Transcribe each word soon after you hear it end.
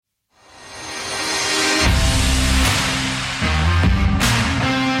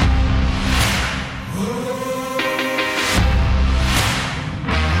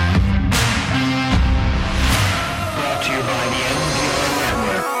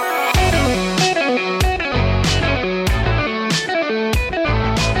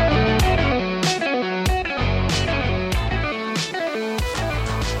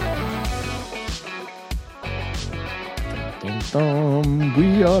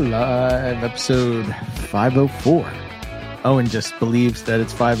Live, episode 504. Owen just believes that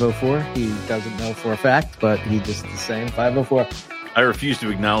it's 504. He doesn't know for a fact, but he just is saying 504. I refuse to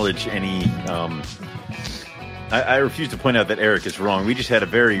acknowledge any. I refuse to point out that Eric is wrong. We just had a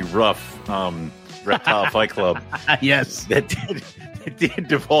very rough reptile fight club. Yes, that did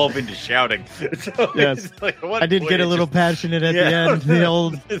devolve into shouting. So yes, like, I did get a little passionate at the end. The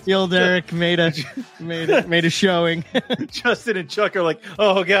old Eric made a showing. Justin and Chuck are like,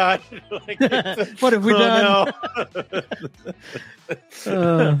 "Oh God, like, what have we done?"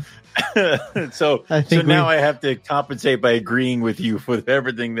 No. So now I have to compensate by agreeing with you for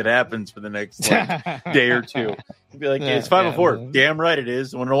everything that happens for the next day or two. Be like, it's 504. Yeah. Damn right it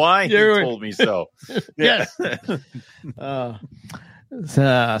is. Want to know why? You told me so. Yes.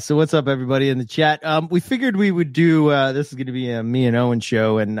 So what's up, everybody in the chat? We figured we would do this is going to be a me and Owen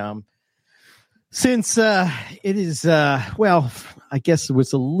show, and since it is I guess it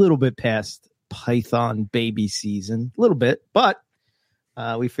was a little bit past Python baby season, a little bit, but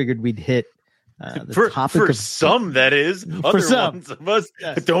we figured we'd hit the topic for some. That is, other some ones of us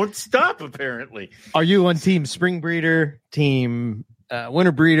don't stop. Apparently, are you on team spring breeder, team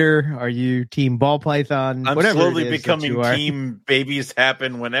winter breeder? Are you team ball python? I'm whatever slowly becoming team babies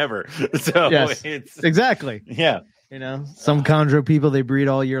happen whenever. So yes, it's exactly. Yeah. Some chondro people, they breed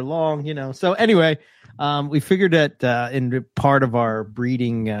all year long, So anyway, we figured that in part of our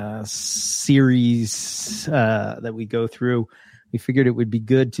breeding series that we go through, we figured it would be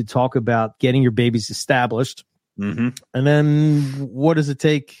good to talk about getting your babies established. Mm-hmm. And then what does it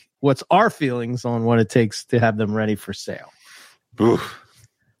take? What's our feelings on what it takes to have them ready for sale? Oof.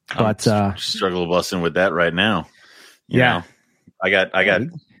 But struggle busting with that right now. You know, I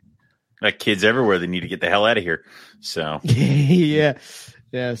got kids everywhere that need to get the hell out of here. So yeah.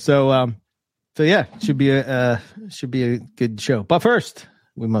 So yeah, should be a good show. But first,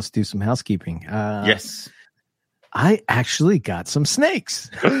 we must do some housekeeping. Yes, I actually got some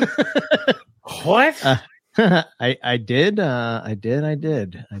snakes. What? I did.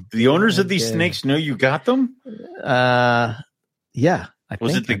 The owners of these snakes know you got them? Yeah.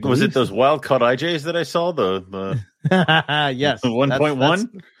 Was it those wild caught IJs that I saw? The yes, the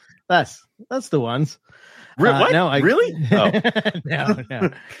 1.1? That's the ones. What? No, really? Oh.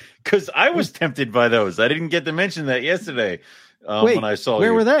 No. Because I was tempted by those. I didn't get to mention that yesterday. When I saw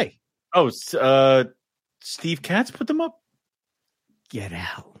where were they? Oh, Steve Katz put them up. Get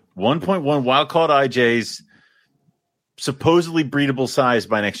out. 1.1 wild caught IJs, supposedly breedable size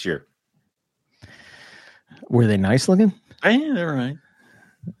by next year. Were they nice looking? Yeah, they're right.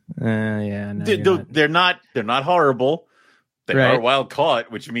 Yeah, no, they're not horrible. They are wild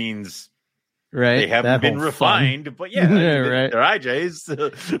caught, which means they haven't been refined. Fun. But yeah, right. They're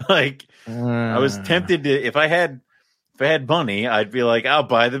IJs. I was tempted to if I had money, I'd be like, I'll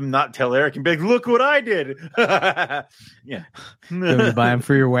buy them. Not tell Eric and be like, look what I did. Yeah, you want to buy them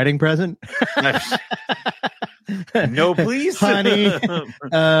for your wedding present? No, please, honey.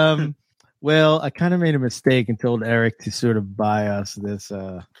 Well, I kind of made a mistake and told Eric to sort of buy us this.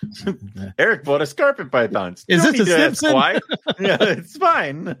 Eric bought a carpet python. Is this a Simpson? Why? Yeah, it's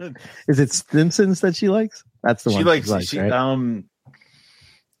fine. Is it Stimsons that she likes? That's the one she likes, right?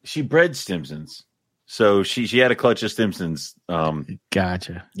 She bred Stimsons, so she had a clutch of Stimsons.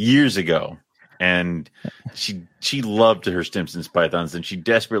 Gotcha. Years ago, and she loved her Stimsons pythons, and she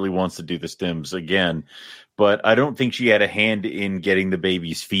desperately wants to do the Stims again. But I don't think she had a hand in getting the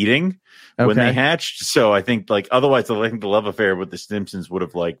babies feeding when they hatched. So I think otherwise I think the love affair with the Stimsons would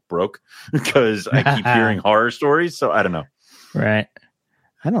have broke because I keep hearing horror stories. So I don't know. Right.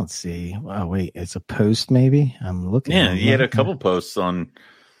 I don't see. Oh wait, it's a post maybe. I'm looking. Yeah, he had a couple posts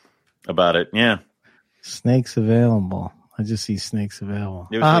about it. Yeah. Snakes available. I just see snakes available.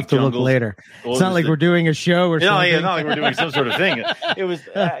 I'll have to look later. It's not like we're doing a show or something. No, yeah, not like we're doing some sort of thing. It was.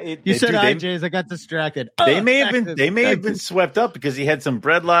 You said IJs. I got distracted. They may have been swept up because he had some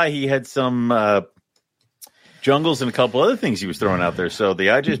Bredli, he had some jungles, and a couple other things he was throwing out there. So the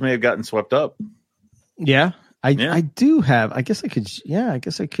IJs may have gotten swept up. Yeah, I do have. I guess I could. Yeah, I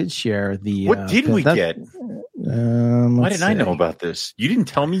guess I could share the. What did we get? Why didn't I know about this? You didn't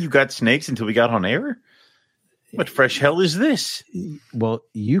tell me you got snakes until we got on air. What fresh hell is this? Well,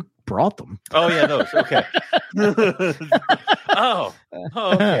 you brought them. Oh yeah, those. Okay.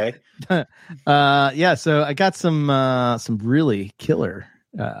 Okay. Yeah. So I got some really killer.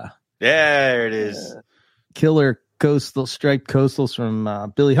 There it is. Killer coastal striped coastals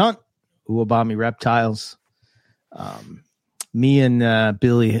from Billy Hunt, Uwabami Reptiles. Me and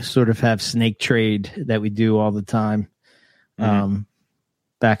Billy sort of have snake trade that we do all the time.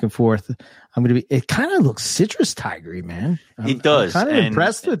 back and forth. I'm going to be. It kind of looks citrus tigery, man. It does. I'm kind of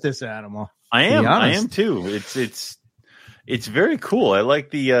impressed with this animal. I am too. It's very cool. I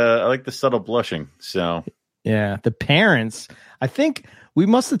like the subtle blushing. So yeah, the parents. I think we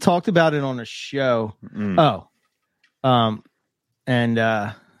must have talked about it on a show. And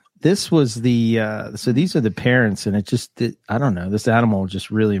this was the. So these are the parents, and I don't know. This animal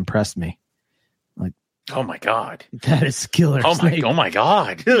just really impressed me. Like, oh my god, that is killer. Oh my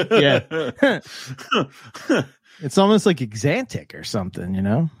god. Yeah. It's almost like Exantic or something, you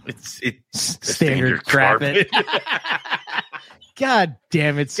know? It's standard carpet. God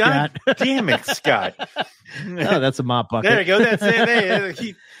damn it, Scott. God damn it, Scott. Oh, that's a mop bucket. There you go. That's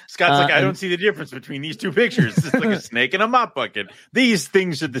it. Scott's like, I don't see the difference between these two pictures. It's like a snake and a mop bucket. These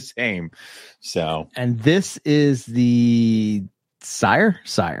things are the same. So, and this is the sire.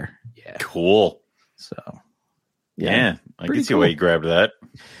 Yeah. Cool. So, yeah I can see why you grabbed that.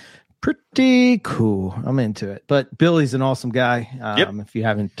 Pretty cool. I'm into it. But Billy's an awesome guy. If you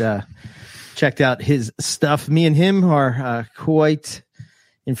haven't checked out his stuff, me and him are quite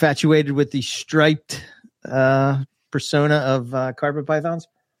infatuated with the striped persona of carpet pythons.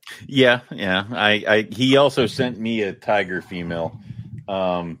 Yeah. He also sent me a tiger female.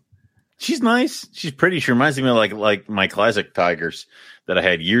 She's nice. She's pretty. She reminds me of like my classic tigers that I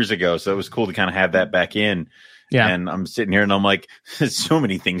had years ago. So it was cool to kind of have that back in. Yeah. And I'm sitting here and I'm like, there's so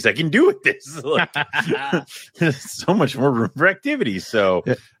many things I can do with this. Like, so much more room for activities. So,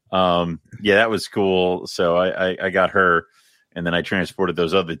 that was cool. So I got her, and then I transported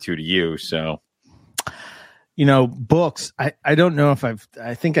those other two to you. So, books. I don't know if I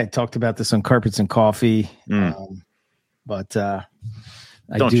think I talked about this on Carpets and Coffee, but I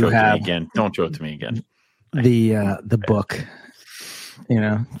don't do show it have to me again. Don't show it to me again. The book.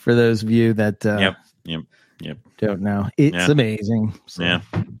 For those of you that Yep. don't know, it's amazing. So.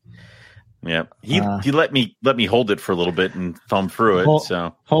 Yeah. He let me hold it for a little bit and thumb through it.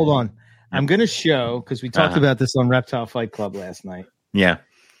 So hold on. I'm going to show, because we talked about this on Reptile Fight Club last night. Yeah.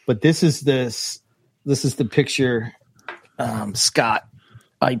 But this is the picture Scott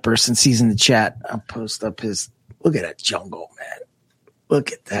Iperson sees in the chat. I'll post up look at that jungle, man.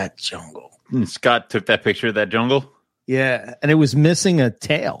 Look at that jungle. And Scott took that picture of that jungle? Yeah. And it was missing a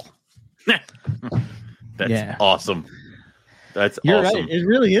tail. That's awesome. That's You're awesome. Right. It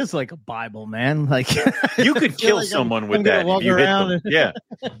really is like a Bible, man. Like you could kill someone with that. If you hit them. Yeah.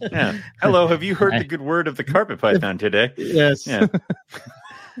 Hello. Have you heard the good word of the carpet python today? Yes. Yeah.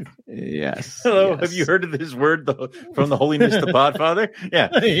 Yes. Hello. Yes. Have you heard of this word from the holiness the Podfather? Yeah.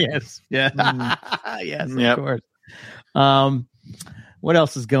 Yes. Yeah. Yes. Of course. What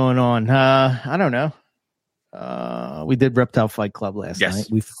else is going on? I don't know. We did Reptile Fight Club last night.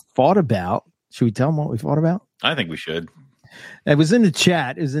 We fought about. Should we tell them what we fought about? I think we should. It was in the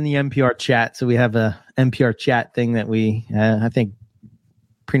chat. It was in the NPR chat. So we have a NPR chat thing that we, I think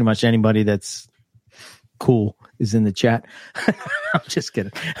pretty much anybody that's cool is in the chat. I'm just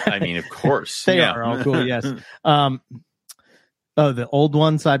kidding. I mean, of course. They are all cool. Yes. The old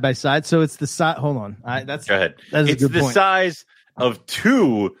one side by side. So it's the side. Hold on. Go ahead. That's it's a good the point. Size of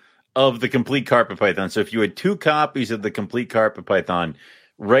two of the complete carpet python. So if you had two copies of the complete carpet python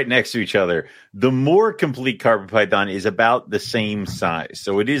right next to each other, the more complete carpet python is about the same size.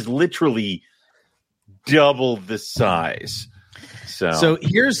 So it is literally double the size. So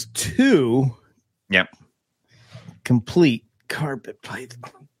here's two. Yep. Complete carpet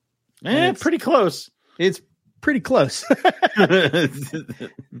python. Pretty close. It's pretty close.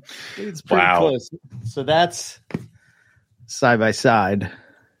 It's pretty close. So that's side by side.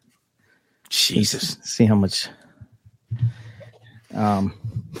 Jesus. Let's see how much.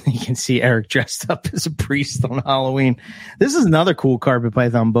 You can see Eric dressed up as a priest on Halloween. This is another cool carpet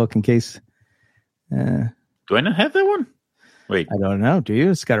python book. In case, do I not have that one? Wait, I don't know. Do you?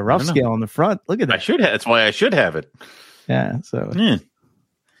 It's got a rough scale on the front. Look at that. I should have. That's why I should have it. Yeah. So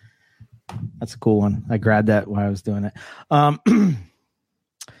that's a cool one. I grabbed that while I was doing it.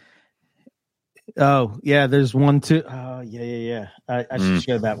 Oh yeah, there's one too. Oh yeah. I should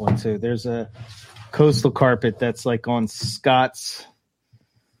show that one too. There's a coastal carpet that's like on Scott's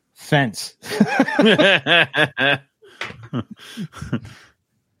fence.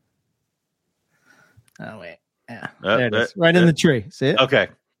 Oh wait, yeah, there it is, right in the tree. See it? Okay.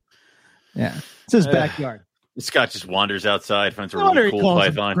 Yeah, it's his backyard. Scott just wanders outside, finds a really cool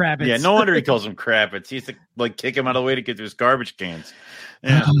python. Yeah, no wonder he calls them crabbits. He has to kick him out of the way to get to his garbage cans.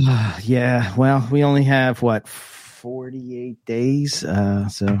 Yeah. Yeah. Well, we only have 48 days, so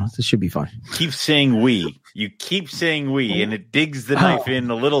this should be fun. Keep saying we. You keep saying we, and it digs the knife in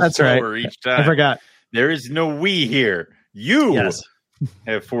a little slower each time. I forgot. There is no we here. You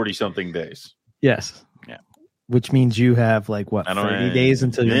have 40 something days. Yes. Yeah. Which means you have like what, 30 days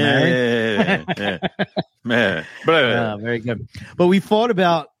until you're married? Very good. But we thought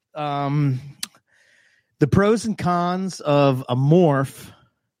about the pros and cons of a morph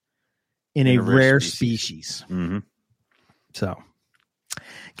in a rare species. Mm-hmm. So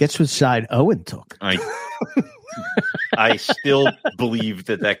guess which side Owen took. I still believe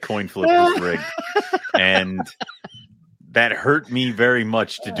that coin flip was rigged. And that hurt me very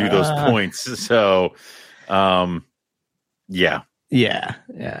much to do those points. So, yeah.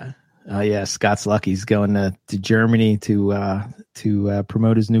 Scott's lucky. He's going to Germany to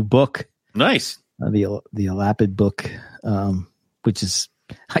promote his new book. Nice. The Elapid book, which is,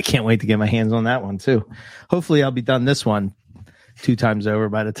 I can't wait to get my hands on that one too. Hopefully I'll be done this one 2 times over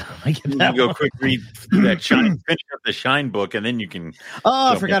by the time I get that. You go quick read that Shine, finish up the Shine book, and then you can.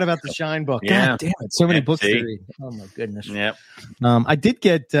 Oh, I forgot about the Shine book. Yeah. God damn it! So many books to read. Oh my goodness. Yep. I did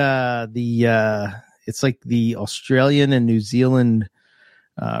get it's like the Australian and New Zealand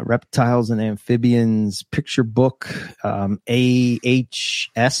reptiles and amphibians picture book.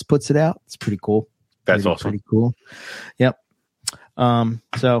 AHS puts it out. It's pretty cool. That's awesome. Pretty cool. Yep. We're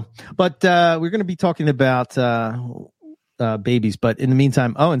going to be talking about babies, but in the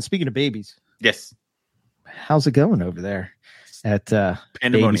meantime, and speaking of babies, yes, how's it going over there at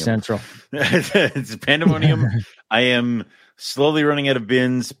Baby Central? It's pandemonium. I am slowly running out of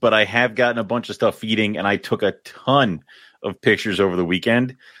bins, but I have gotten a bunch of stuff feeding, and I took a ton of pictures over the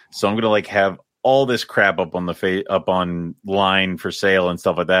weekend. So I'm going to have all this crap up on up online for sale and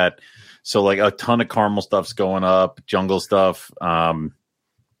stuff like that. So a ton of caramel stuff's going up, jungle stuff.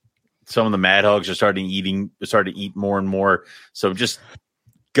 Some of the Mad Hogs are starting to eat more and more. So just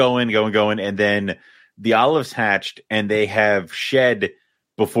going. And then the olives hatched, and they have shed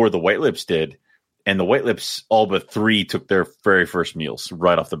before the white lips did. And the white lips, all but 3, took their very first meals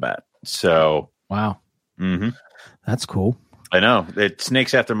right off the bat. So, wow. Mm-hmm. That's cool. I know. It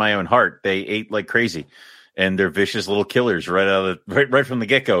snakes after my own heart. They ate like crazy. And they're vicious little killers right from the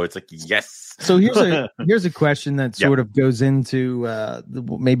get-go. It's like, yes. So here's a question that sort of goes into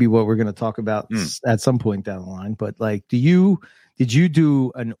maybe what we're going to talk about at some point down the line. But did you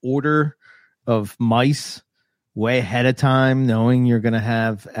do an order of mice way ahead of time, knowing you're going to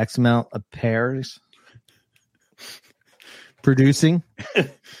have X amount of pairs producing?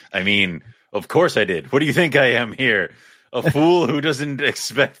 I mean, of course I did. What do you think I am here? A fool who doesn't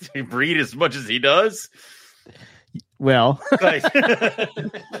expect to breed as much as he does? Well,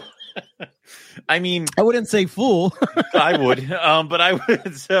 I mean, I wouldn't say fool. I would, but I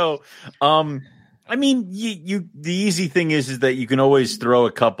would. So, I mean, the easy thing is that you can always throw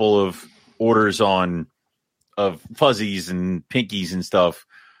a couple of orders of fuzzies and pinkies and stuff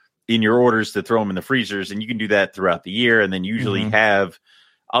in your orders to throw them in the freezers, and you can do that throughout the year. And then usually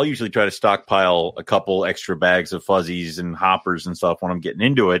I'll usually try to stockpile a couple extra bags of fuzzies and hoppers and stuff when I'm getting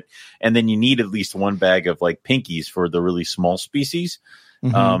into it. And then you need at least 1 bag of pinkies for the really small species.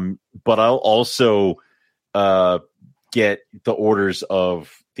 But I'll also get the orders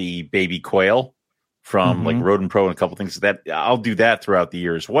of the baby quail from Rodent Pro and a couple things that I'll do that throughout the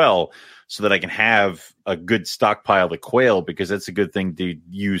year as well, so that I can have a good stockpile of quail, because that's a good thing to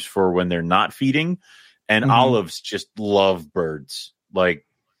use for when they're not feeding. And olives just love birds.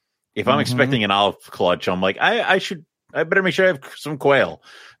 If I'm expecting an olive clutch, I'm like, I better make sure I have some quail,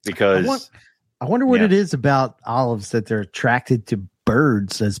 because I wonder what it is about olives that they're attracted to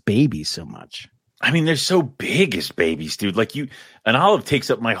birds as babies so much. I mean, they're so big as babies, dude. An olive takes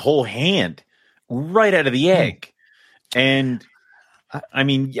up my whole hand right out of the egg. And I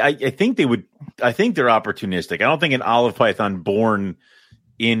mean, I think they're opportunistic. I don't think an olive python born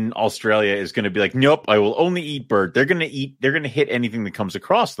in Australia is going to be like, nope, I will only eat bird. They're going to hit anything that comes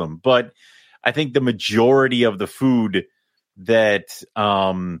across them. But I think the majority of the food that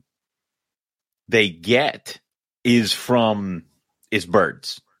they get is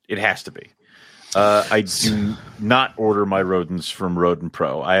birds. It has to be. I do not order my rodents from Rodent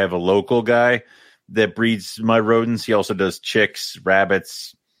Pro. I have a local guy that breeds my rodents. He also does chicks,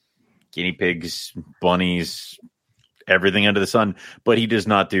 rabbits, guinea pigs, bunnies, everything under the sun, but he does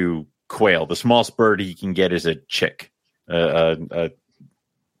not do quail. The smallest bird he can get is a chick, a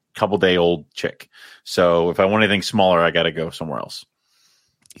couple day old chick. So if I want anything smaller, I got to go somewhere else.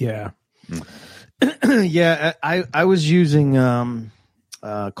 Yeah. Yeah. I was using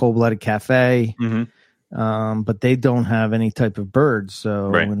Cold Blooded Cafe, but they don't have any type of birds.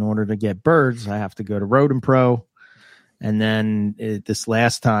 So in order to get birds, I have to go to Rodent Pro. And then this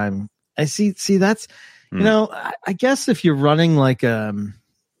last time I see that's, I guess if you're running a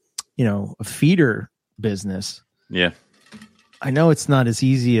feeder business, I know it's not as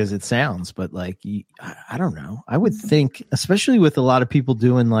easy as it sounds, but like, I don't know. I would think, especially with a lot of people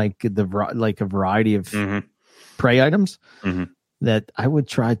doing like a variety of prey items, that I would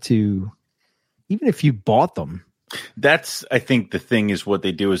try to, even if you bought them. That's, I think the thing is what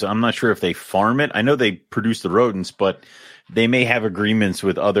they do is, I'm not sure if they farm it. I know they produce the rodents, but they may have agreements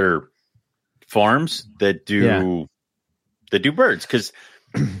with other farms that do birds. Because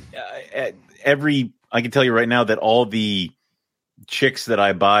I can tell you right now that all the chicks that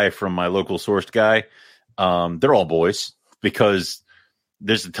I buy from my local sourced guy, they're all boys, because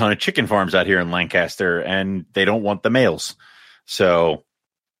there's a ton of chicken farms out here in Lancaster and they don't want the males. So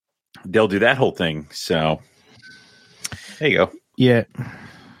they'll do that whole thing. So there you go. Yeah.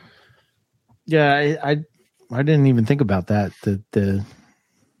 Yeah. I didn't even think about that. The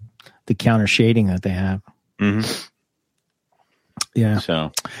counter shading that they have. Yeah.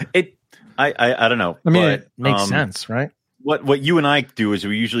 So I don't know. I mean, it makes sense, right? What you and I do is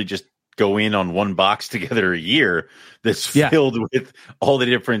we usually just go in on one box together a year that's filled with all the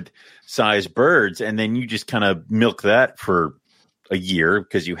different size birds, and then you just kind of milk that for a year,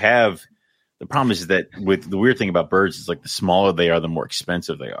 because you have the problem is that with the weird thing about birds is like the smaller they are, the more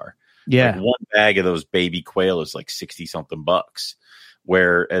expensive they are. Yeah. Like one bag of those baby quail is like 60 something bucks,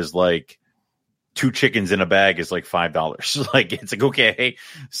 whereas like 2 chickens in a bag is like $5. Like it's like, okay.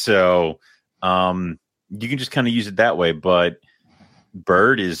 So you can just kind of use it that way. But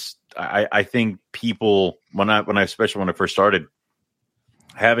bird is, I think people, especially when I first started,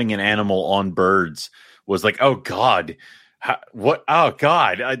 having an animal on birds was like, oh God, what? Oh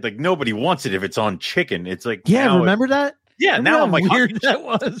God, like nobody wants it if it's on chicken. It's like, remember that? Yeah. Remember now I'm like, weird that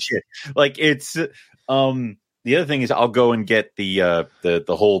was. Shit. Like it's, the other thing is I'll go and get the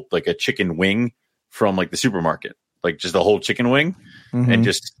whole, like a chicken wing from like the supermarket, like just the whole chicken wing, and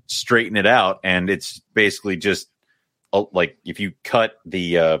just straighten it out. And it's basically just like if you cut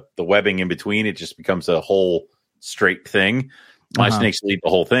the webbing in between, it just becomes a whole straight thing. My snakes will eat the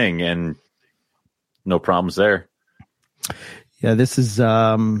whole thing, and no problems there. Yeah, this is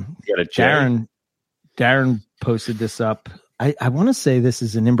Darren posted this up. I want to say this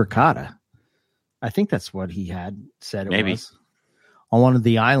is an imbricata. I think that's what he had said it was on one of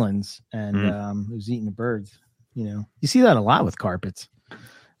the islands, and it was eating the birds. You know, you see that a lot with carpets.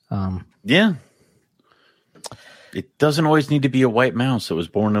 Yeah. It doesn't always need to be a white mouse that was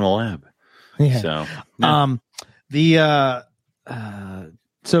born in a lab. Yeah. So,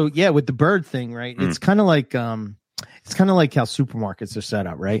 so yeah, with the bird thing, right? It's kind of like how supermarkets are set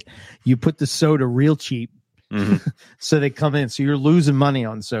up, right? You put the soda real cheap, so they come in. So you're losing money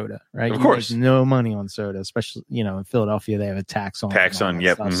on soda, right? Of course, no money on soda, especially in Philadelphia. They have a tax on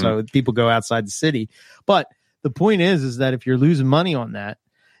yep. Stuff. So people go outside the city. But the point is that if you're losing money on that,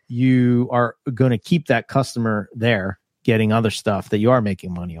 you are going to keep that customer there getting other stuff that you are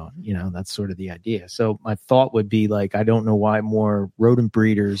making money on. That's sort of the idea. So my thought would be like, I don't know why more rodent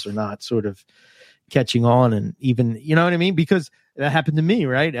breeders are not sort of catching on, and even, you know what I mean? Because that happened to me,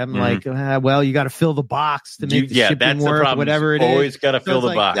 right? I'm like, well, you got to fill the box to make the shipping work, whatever it is. Always got to fill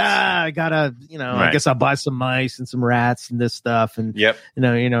the box. I gotta, I guess I'll buy some mice and some rats and this stuff, and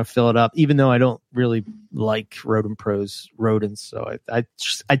fill it up. Even though I don't really like Rodent Pro's rodents, so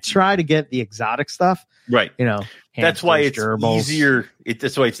I try to get the exotic stuff, right? That's why it's easier.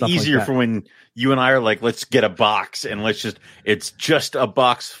 That's why it's easier like for when you and I are like, let's get a box and it's just a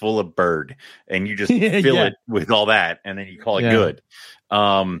box full of bird, and you just fill it with all that, and then you call it good.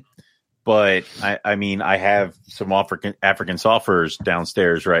 But I mean, I have some African soft furs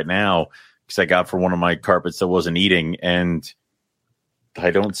downstairs right now because I got for one of my carpets that wasn't eating, and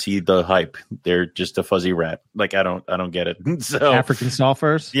I don't see the hype. They're just a fuzzy rat. Like I don't get it. So African soft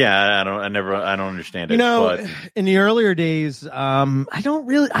furs. Yeah, I don't understand it. But in the earlier days, I don't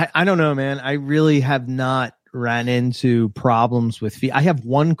know, man. I really have not ran into problems with feet. I have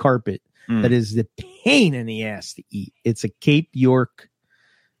one carpet that is the pain in the ass to eat. It's a Cape York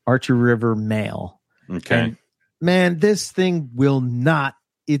Archer River male. Okay. And, man, this thing will not.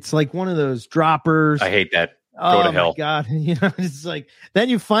 It's like one of those droppers. I hate that. Go to hell. My God. It's like, then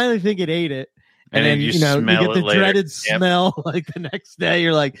you finally think it ate it. And then you get the later. dreaded smell like the next day.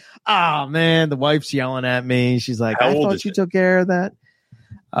 You're like, oh man, the wife's yelling at me. She's like, I thought you took care of that.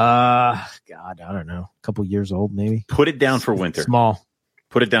 God, I don't know. A couple years old, maybe. Put it down for winter. Small.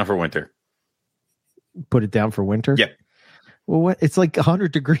 Put it down for winter. Put it down for winter? Yep. Well, what? It's like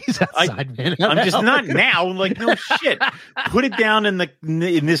 100 degrees outside, man. I'm just not now. Like, no shit. Put it down in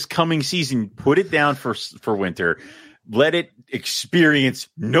this coming season. Put it down for winter. Let it experience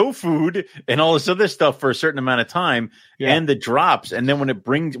no food and all this other stuff for a certain amount of time, and the drops. And then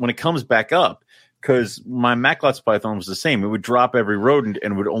when it comes back up, because my Macklot's python was the same. It would drop every rodent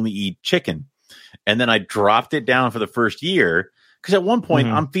and would only eat chicken. And then I dropped it down for the first year because at one point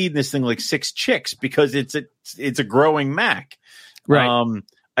I'm feeding this thing like 6 chicks because it's a growing Mac. Right.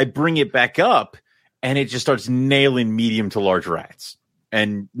 I bring it back up and it just starts nailing medium to large rats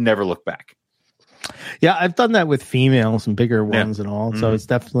and never look back. Yeah, I've done that with females and bigger ones and all. So it's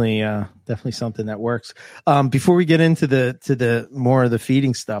definitely something that works. Before we get into the more of the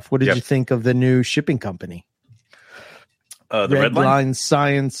feeding stuff, what did you think of the new shipping company? The Redline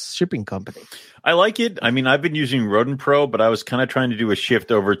Science Shipping Company. I like it. I mean, I've been using Rodent Pro, but I was kind of trying to do a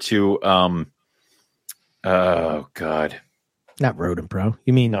shift over to oh god. Not Rodent Pro.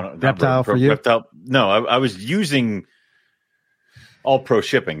 You mean no, Reptile for you? Reptile. No, I was using All Pro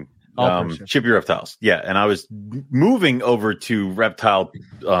Shipping. Ship Your Reptiles. Yeah. And I was moving over to Reptile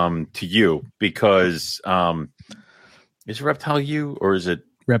to you because is it Reptile You or is it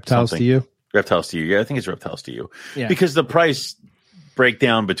Reptiles something? to You? Reptiles to You. Yeah, I think it's Reptiles to You. Yeah. Because the price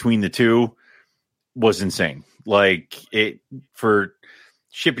breakdown between the two was insane. Like it for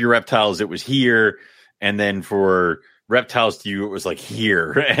Ship Your Reptiles, it was here, and then for Reptiles to You, it was like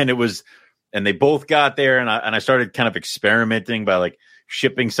here. And they both got there, and I started kind of experimenting by like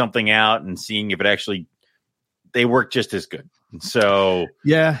shipping something out and seeing if it actually they work just as good. So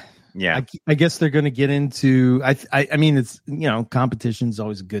yeah. I guess they're going to get into. I mean, it's competition is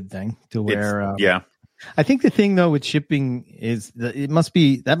always a good thing to where. I think the thing though with shipping is that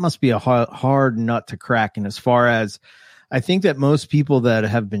that must be a hard nut to crack. And as far as I think that most people that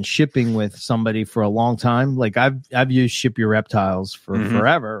have been shipping with somebody for a long time, like I've used Ship Your Reptiles for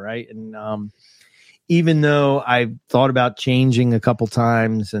forever, right? And even though I've thought about changing a couple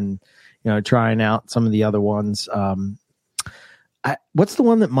times and trying out some of the other ones, what's the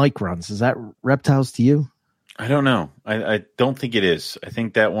one that Mike runs? Is that Reptiles to You? I don't know. I don't think it is. I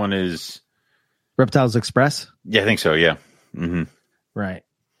think that one is Reptiles Express. Yeah, I think so. Yeah. Mm-hmm. Right.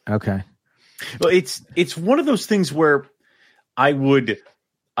 Okay. Well, it's one of those things where I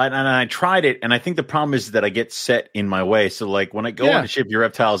tried it, and I think the problem is that I get set in my way. So, like when I go on to Ship Your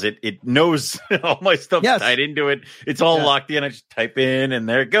Reptiles, it knows all my stuff's tied into it. It's all locked in. I just type in, and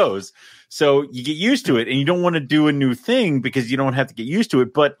there it goes. So you get used to it, and you don't want to do a new thing because you don't have to get used to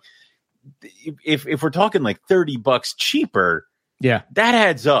it. But if we're talking like $30 cheaper, that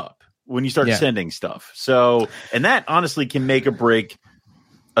adds up when you start sending stuff. So, and that honestly can make or break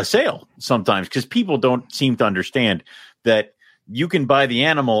a sale sometimes because people don't seem to understand that you can buy the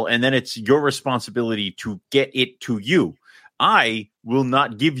animal and then it's your responsibility to get it to you. I will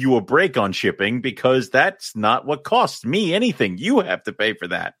not give you a break on shipping because that's not what costs me anything. You have to pay for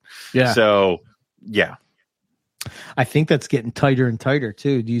that. Yeah. So, yeah. I think that's getting tighter and tighter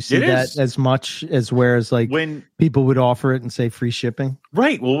too. Do you see that as much as whereas like when people would offer it and say free shipping?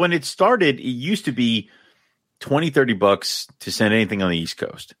 Right. Well, when it started, it used to be $20-$30 to send anything on the East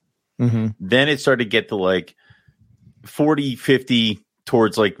Coast. Mm-hmm. Then it started to get to like 40-50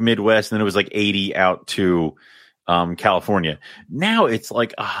 towards like Midwest, and then it was like 80 out to California. Now it's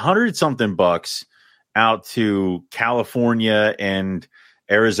like $100-something out to California and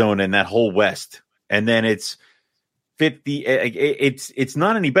Arizona and that whole West, and then it's 50. It's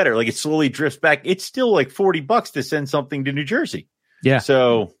not any better. Like it slowly drifts back. It's still like $40 to send something to New Jersey. Yeah.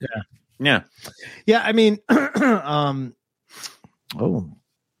 So yeah. I mean, DHN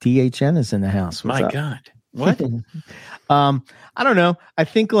is in the house. What's up? God. What? I don't know. I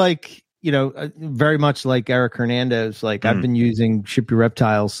think like, very much like Eric Hernandez, like I've been using Ship Your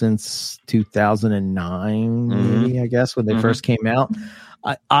Reptiles since 2009, maybe, I guess, when they first came out.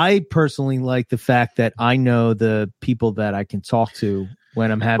 I personally like the fact that I know the people that I can talk to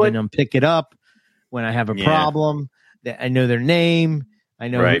when I'm having them pick it up, when I have a problem, that I know their name. I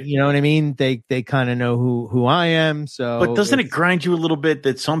know, you know what I mean? They kind of know who I am. So, but doesn't it grind you a little bit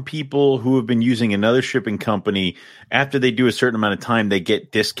that some people who have been using another shipping company, after they do a certain amount of time, they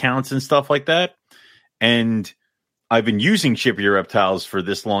get discounts and stuff like that? And I've been using Ship Your Reptiles for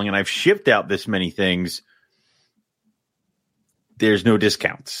this long, and I've shipped out this many things. There's no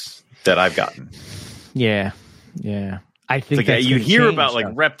discounts that I've gotten. Yeah. I think like, you hear about like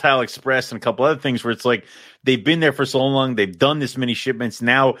Reptile Express and a couple other things where it's like they've been there for so long, they've done this many shipments.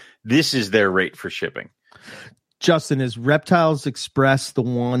 Now this is their rate for shipping. Justin, is Reptiles Express the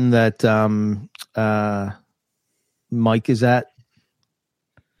one that Mike is at?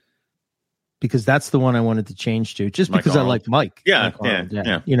 Because that's the one I wanted to change to, just because I like Mike. Yeah.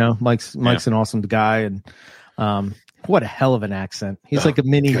 Mike's an awesome guy, and what a hell of an accent. He's like a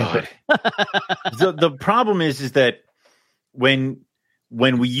mini. The problem is that when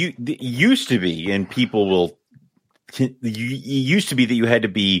we used to be, and people will, it used to be that you had to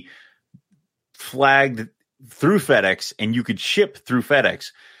be flagged through FedEx, and you could ship through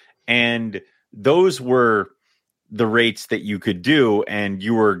FedEx. And those were the rates that you could do, and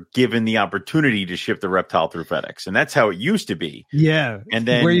you were given the opportunity to ship the reptile through FedEx. And that's how it used to be. Yeah. And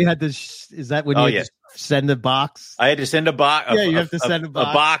then where you had to, is that when you had to send a box? I had to send a box. Yeah, you have to send a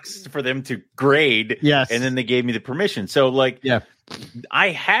box for them to grade. Yes. And then they gave me the permission. So like, I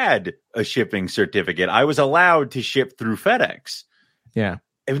had a shipping certificate. I was allowed to ship through FedEx. Yeah.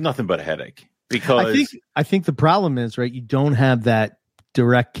 It was nothing but a headache because I think the problem is, right, you don't have that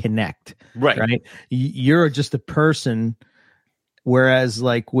direct connect. Right. You're just a person. Whereas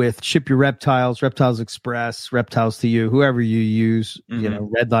like with Ship Your Reptiles, Reptiles Express, Reptiles to You, whoever you use, you know,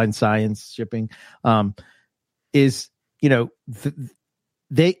 Redline Science shipping, is, you know,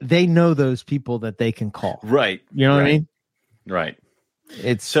 they know those people that they can call. Right. You know what I mean? Right.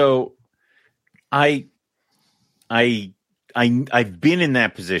 It's so I've been in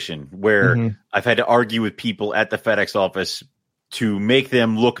that position where I've had to argue with people at the FedEx office to make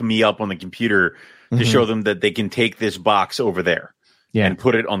them look me up on the computer to show them that they can take this box over there and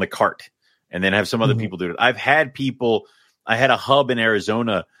put it on the cart and then have some other people do it. I had a hub in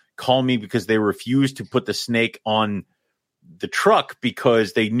Arizona call me because they refused to put the snake on the truck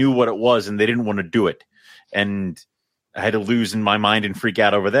because they knew what it was and they didn't want to do it. And I had to lose in my mind and freak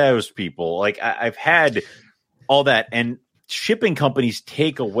out over those people. Like I've had all that, and shipping companies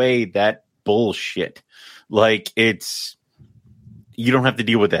take away that bullshit. Like you don't have to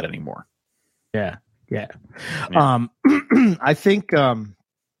deal with that anymore. Yeah. I think it's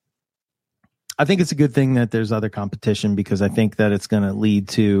a good thing that there's other competition, because I think that it's going to lead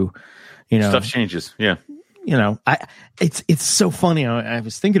to, you know, stuff changes. Yeah. You know, it's so funny. I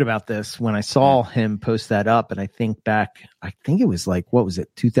was thinking about this when I saw him post that up, and I think it was like, what was it,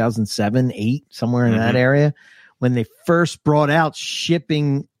 2007, 8, somewhere in that area, when they first brought out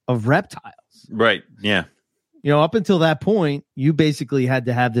shipping of reptiles. Right. Yeah. You know, up until that point, you basically had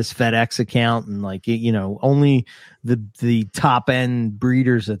to have this FedEx account, and like, you know, only the top end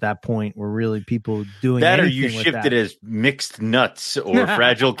breeders at that point were really people doing that, or anything you with shipped that. it as mixed nuts or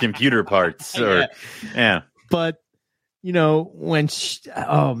fragile computer parts, or But you know,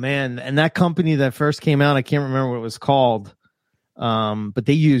 oh man, and that company that first came out, I can't remember what it was called. But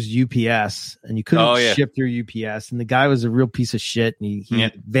they used UPS, and you couldn't ship through UPS. And the guy was a real piece of shit, and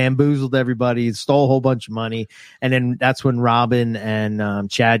he bamboozled everybody, he stole a whole bunch of money. And then that's when Robin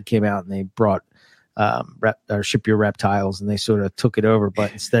and Chad came out, and they brought Ship Your Reptiles, and they sort of took it over.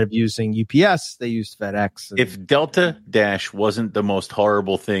 But instead of using UPS, they used FedEx. If Delta Dash wasn't the most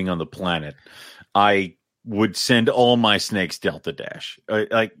horrible thing on the planet, I would send all my snakes Delta Dash.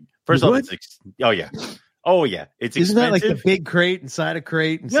 Like, first off, Oh yeah, it's Isn't expensive. that like the big crate inside a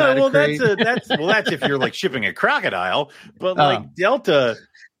crate? That's if you're like shipping a crocodile, but like Delta,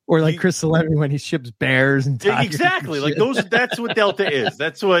 or like Chris Salemmy when he ships bears and tigers. Exactly, and like those. That's what Delta is.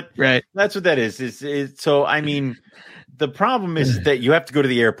 That's what that is. Is so. I mean, the problem is that you have to go to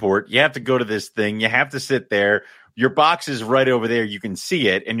the airport. You have to go to this thing. You have to sit there. Your box is right over there. You can see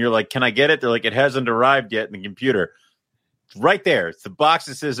it, and you're like, "Can I get it?" They're like, "It hasn't arrived yet in the computer." Right there. It's the box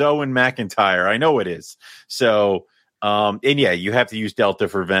that says Owen McIntyre. I know it is. So, and yeah, you have to use Delta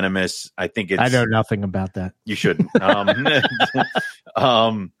for venomous. I know nothing about that. You shouldn't. I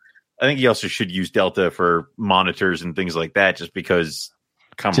think you also should use Delta for monitors and things like that, just because,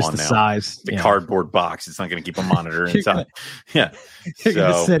 come just on the now. size. The cardboard box. It's not going to keep a monitor inside. You're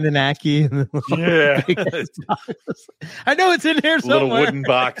going to send an Ackie. I know it's in here somewhere. Little wooden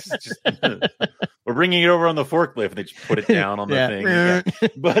box. We're bringing it over on the forklift. They just put it down on the thing. Yeah.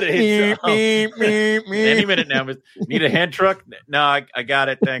 But it's any minute now. Need a hand truck? No, I got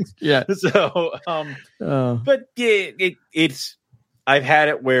it. Thanks. Yeah. So, but it's. I've had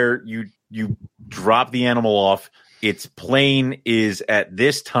it where you drop the animal off. Its plane is at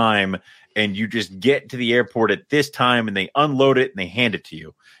this time, and you just get to the airport at this time, and they unload it and they hand it to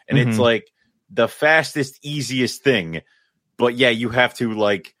you, and it's like the fastest, easiest thing. But yeah, you have to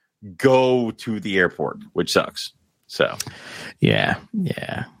like go to the airport, which sucks. So, yeah.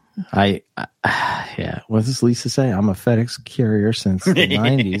 What does Lisa say? I'm a FedEx carrier since the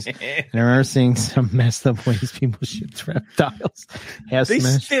 90s, and I remember seeing some messed up ways people ship reptiles. They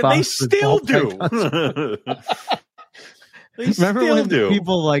still do. Remember when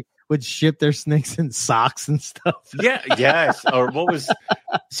people like would ship their snakes in socks and stuff? Yeah, yes. Or what was?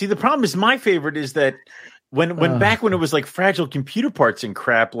 See, the problem is my favorite is that when back when it was like fragile computer parts and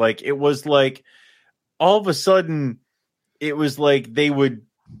crap, like it was like all of a sudden it was like they would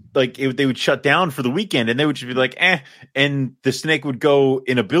shut down for the weekend, and they would just be like, and the snake would go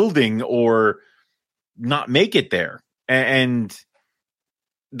in a building or not make it there, and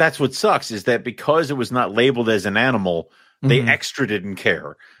that's what sucks, is that because it was not labeled as an animal, they Mhm. extra didn't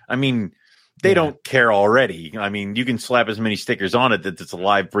care. I mean, they don't care already. I mean, you can slap as many stickers on it that it's a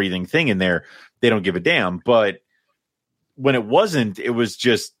live breathing thing in there. They don't give a damn. But when it wasn't, it was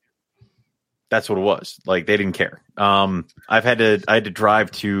just, that's what it was. Like, they didn't care. I had to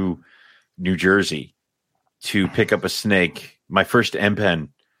drive to New Jersey to pick up a snake, my first M-Pen,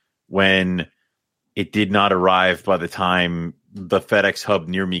 when it did not arrive by the time the FedEx hub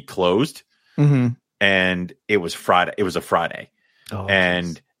near me closed. Mhm. And it was Friday. It was a Friday. Oh,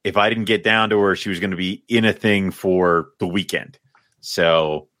 And geez. if I didn't get down to her, she was going to be in a thing for the weekend.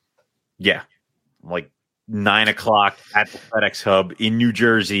 So, yeah, like 9:00 at the FedEx hub in New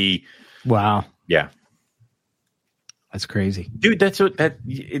Jersey. Wow, Yeah, that's crazy. dude, that's what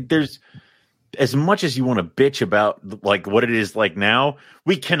there's. As much as you want to bitch about like what it is like now,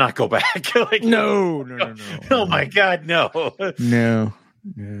 we cannot go back. Like, No. oh my God, no. No.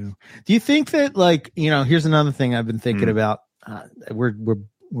 Do you think that, like, here's another thing I've been thinking about.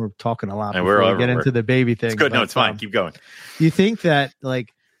 We're talking a lot And before we're we get over. into the baby thing. It's good. No, but, it's fine. Keep going. Do you think that,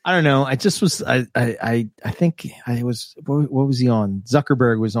 like, I don't know. I just was. I think I was. What was he on?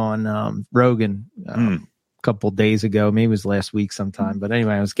 Zuckerberg was on Rogan a couple days ago. Maybe it was last week sometime. But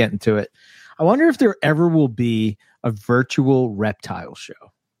anyway, I was getting to it. I wonder if there ever will be a virtual reptile show.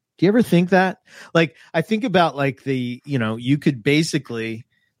 Do you ever think that? Like, I think about like you could basically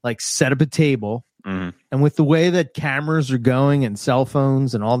like set up a table, and with the way that cameras are going and cell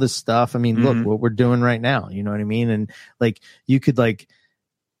phones and all this stuff, I mean, look what we're doing right now. You know what I mean? And like, you could like,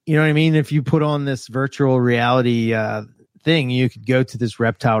 you know what I mean? If you put on this virtual reality thing, you could go to this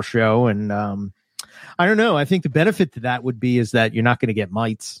reptile show, and I don't know. I think the benefit to that would be is that you're not going to get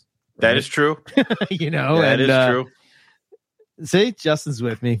mites. Right? That is true. That is true. See, Justin's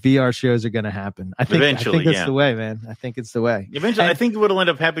with me. VR shows are going to happen. I think Eventually, that's the way, man. I think it's the way. Eventually, I think what'll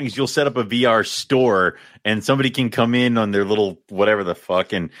end up happening is you'll set up a VR store and somebody can come in on their little whatever the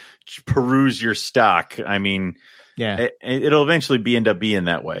fuck and peruse your stock. I mean, yeah, it'll eventually end up being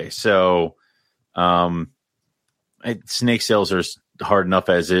that way. So, snake sales are hard enough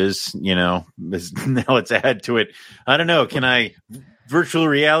as is, now let's add to it. I don't know. Can I virtual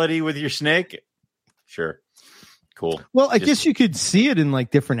reality with your snake? Sure. Cool. Well, I guess you could see it in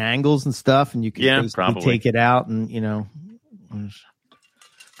like different angles and stuff, and you could probably take it out and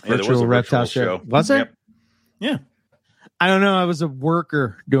virtual reptile show. Was it? Yep. Yeah. I don't know. I was a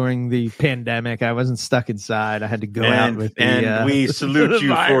worker during the pandemic. I wasn't stuck inside. I had to go out with and we salute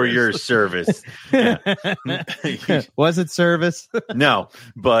you for your service. Was it service? No,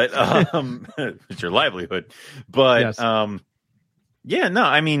 but it's your livelihood. But yes. No.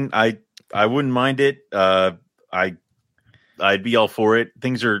 I mean, I wouldn't mind it. I'd be all for it.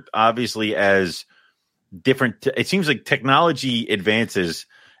 Things are obviously as different. It seems like technology advances,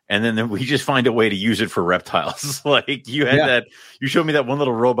 and then we just find a way to use it for reptiles. Like you had that, you showed me that one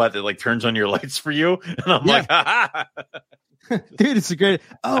little robot that like turns on your lights for you, and I'm like, dude, it's a great.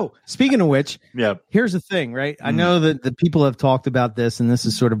 Oh, speaking of which, here's the thing, right? I know that the people have talked about this, and this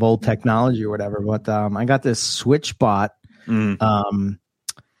is sort of old technology or whatever. But I got this SwitchBot.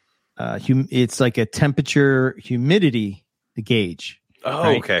 It's like a temperature humidity gauge. Oh,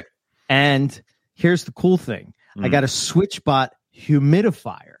 right? okay. And here's the cool thing. I got a SwitchBot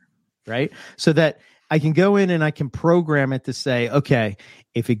humidifier, right? So that I can go in and I can program it to say, okay,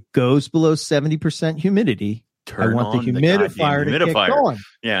 if it goes below 70% humidity, I want the humidifier to kick on.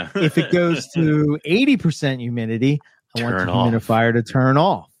 Yeah. If it goes to 80% humidity, I want the humidifier to turn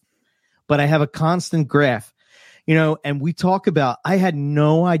off. But I have a constant graph. And we talk about, I had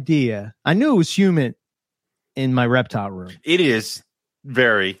no idea. I knew it was humid in my reptile room. It is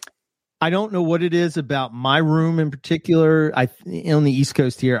very. I don't know what it is about my room in particular. On the East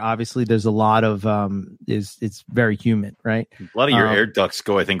Coast here, obviously, there's a lot of, it's very humid, right? A lot of your air ducts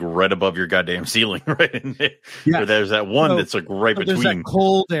go, I think, right above your goddamn ceiling, right? In there. Yeah. Or there's that one that's like right between. There's that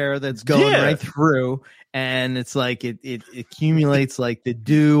cold air that's going right through. And it's like it accumulates like the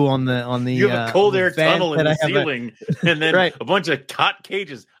dew on the you have a cold air tunnel in the ceiling, and then a bunch of cot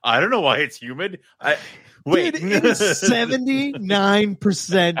cages. I don't know why it's humid. Wait, dude, it was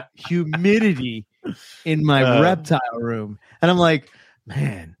 79% humidity in my reptile room, and I'm like,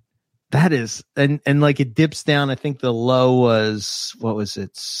 man, that is, and like it dips down. I think the low was, what was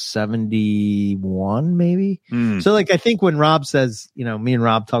it, 71 maybe. So like I think when Rob says, me and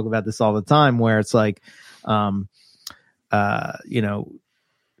Rob talk about this all the time, where it's like,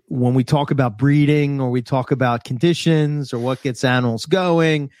 when we talk about breeding or we talk about conditions or what gets animals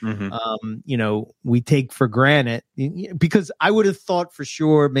going, we take for granted, because I would have thought for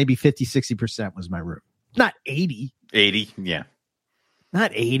sure maybe 50-60% was my room, not 80. 80, yeah.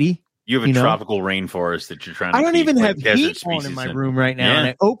 not 80. You have a tropical rainforest that you're trying to I don't keep, even have desert heat on in species my room right now. And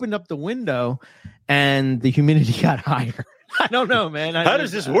I opened up the window and the humidity got higher. I don't know, man. How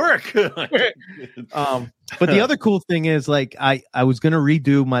does this work? But the other cool thing is, like, I was going to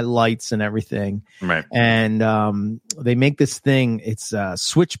redo my lights and everything. Right. And they make this thing. It's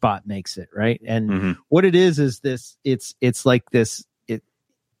SwitchBot makes it, right? And what it is this. It's like this.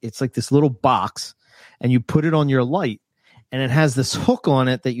 It's like this little box, and you put it on your light. And it has this hook on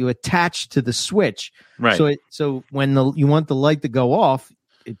it that you attach to the switch. Right. So when you want the light to go off,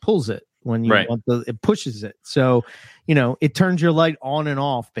 it pulls it. When you want it pushes it. So, it turns your light on and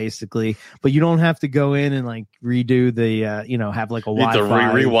off basically, but you don't have to go in and like redo the, have like a Wi-Fi. You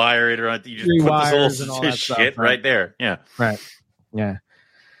have to rewire it, or you just put this whole shit right there. Yeah. Right. Yeah.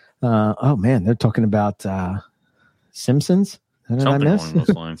 Oh man, they're talking about Simpsons. Something along those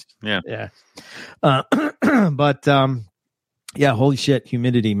lines. Yeah. Yeah. But yeah, holy shit,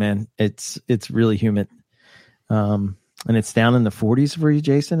 humidity, man. It's really humid. And it's down in the 40s for you,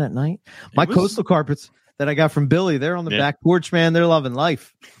 Jason, at night. My coastal carpets that I got from Billy, they're on the back porch, man. They're loving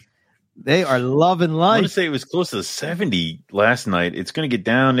life. They are loving life. I want to say it was close to 70 last night. It's going to get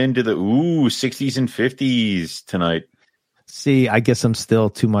down into the 60s and 50s tonight. See, I guess I'm still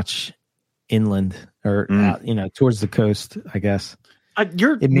too much inland or out, towards the coast, I guess.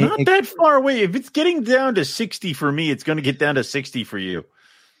 You're not that far away. If it's getting down to 60 for me, it's going to get down to 60 for you.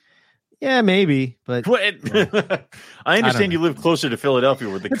 Yeah, maybe, but I understand you live closer to Philadelphia,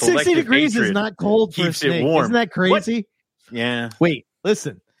 where the 60 degrees is not cold for a snake. Warm. Isn't that crazy? What? Yeah. Wait,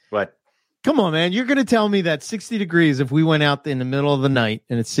 listen. What? Come on, man. You're going to tell me that 60 degrees, if we went out in the middle of the night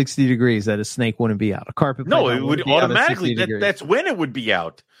and it's 60 degrees, that a snake wouldn't be out. A carpet. No, it would automatically. That's when it would be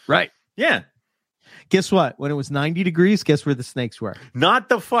out. Right. Yeah. Guess what? When it was 90 degrees, guess where the snakes were? Not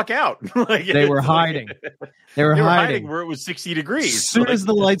the fuck out. They were hiding. They were hiding where it was 60 degrees. As soon as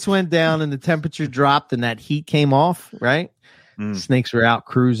the lights went down and the temperature dropped and that heat came off, right? Snakes were out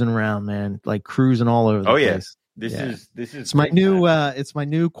cruising around, man, like cruising all over the place. This is it's my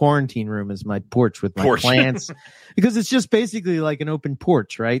new quarantine room, is my porch with my plants. Because it's just basically like an open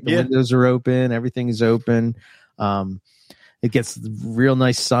porch, right? The windows are open, everything is open. It gets real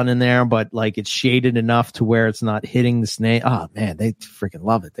nice sun in there, but like it's shaded enough to where it's not hitting the snake. Oh man, they freaking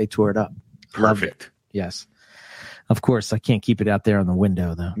love it. They tore it up. Perfect. It. Yes. Of course, I can't keep it out there on the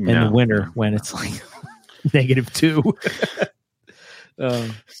window though. In the winter when it's like -2.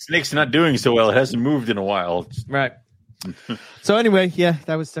 Snake's not doing so well. It hasn't moved in a while. Right. So anyway, yeah,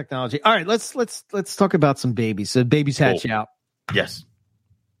 that was technology. All right, let's talk about some babies. So babies hatch out. Yes.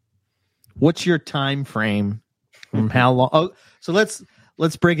 What's your time frame? From how long? Oh, so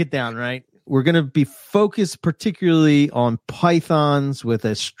let's break it down, right? We're going to be focused particularly on pythons with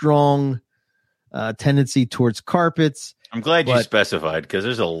a strong tendency towards carpets. I'm glad you specified, because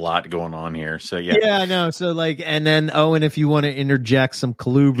there's a lot going on here. So yeah, I know. So like, and then Owen, if you want to interject some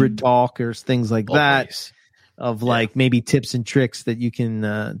colubrid talk or things like that, please. Of like maybe tips and tricks that you can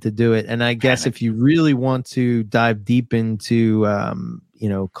to do it. And I guess if you really want to dive deep into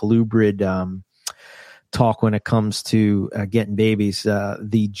colubrid talk when it comes to getting babies,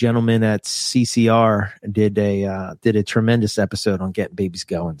 the gentleman at CCR did a tremendous episode on getting babies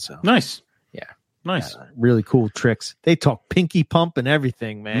going. So nice. Nice. Really cool tricks. They talk pinky pump and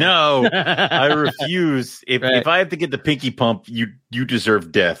everything, man. No, I refuse. If I have to get the pinky pump, you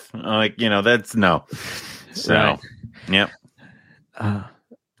deserve death. Like, that's no. So, yeah.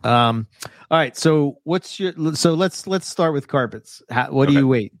 All right. So let's start with carpets. What do you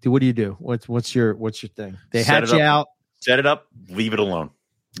wait? What do you do? What's your thing? They hatch you out. Set it up. Leave it alone.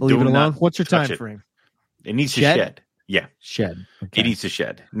 Leave it alone. What's your time frame? It needs to shed. Yeah. Shed. Okay. It needs to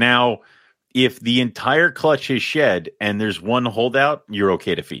shed. Now, if the entire clutch is shed and there's one holdout, you're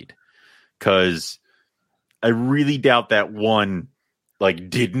okay to feed. Because I really doubt that one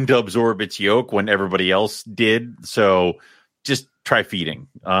didn't absorb its yolk when everybody else did. So just try feeding.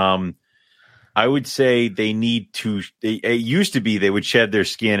 I would say they need to. It used to be they would shed their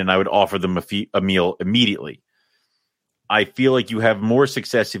skin and I would offer them a meal immediately. I feel like you have more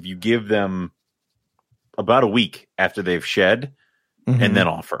success if you give them about a week after they've shed and then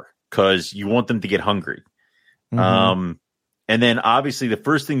offer. Because you want them to get hungry. And then obviously the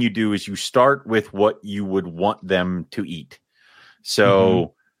first thing you do is you start with what you would want them to eat.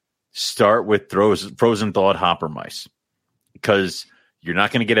 So start with frozen thawed hopper mice, because you're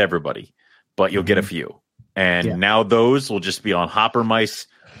not going to get everybody, but you'll get a few. And now those will just be on hopper mice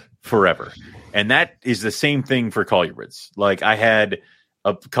forever. And that is the same thing for colubrids. Like I had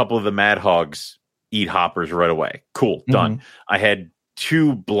a couple of the mad hogs eat hoppers right away. Cool. Done. I had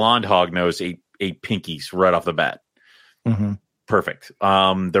 2 blonde hognose ate pinkies right off the bat. perfect.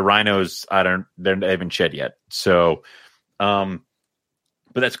 The rhinos, they haven't shed yet. So, but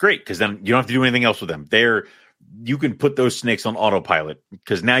that's great because then you don't have to do anything else with them. You can put those snakes on autopilot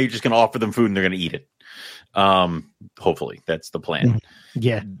because now you're just going to offer them food and they're going to eat it. Hopefully that's the plan.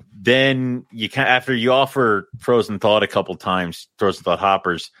 Yeah. Then after you offer frozen thawed a couple times, frozen thawed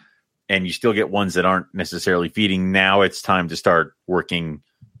hoppers, and you still get ones that aren't necessarily feeding. Now it's time to start working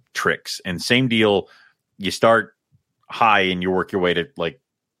tricks. And same deal. You start high and you work your way to like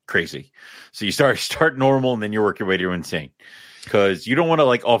crazy. So you start normal and then you work your way to insane because you don't want to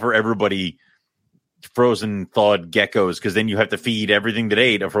like offer everybody frozen thawed geckos because then you have to feed everything that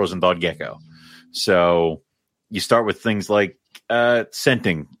ate a frozen thawed gecko. So you start with things like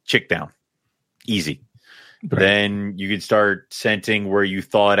scenting chick down, easy. Right. Then you can start scenting where you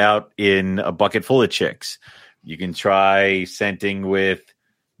thaw it out in a bucket full of chicks. You can try scenting with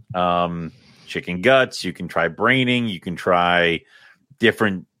chicken guts. You can try braining. You can try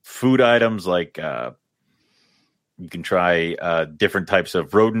different food items like you can try different types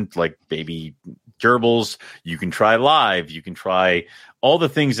of rodent like baby gerbils. You can try live. You can try all the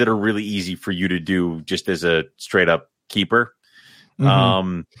things that are really easy for you to do just as a straight up keeper.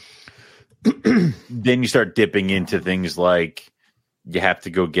 Mm-hmm. Then you start dipping into things like you have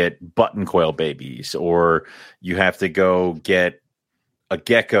to go get button coil babies, or you have to go get a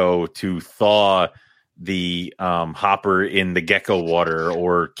gecko to thaw the hopper in the gecko water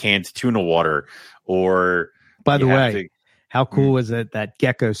or canned tuna water. Or by the way, how cool was it that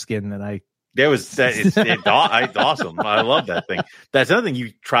gecko skin that I? It's awesome. I love that thing. That's another thing.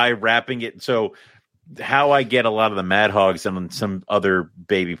 You try wrapping it. So how I get a lot of the mad hogs and some other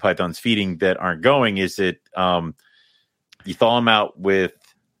baby pythons feeding that aren't going is that you thaw them out with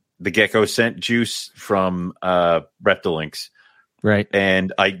the gecko scent juice from Reptilinks. Right.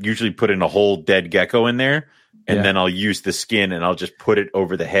 And I usually put in a whole dead gecko in there, and then I'll use the skin and I'll just put it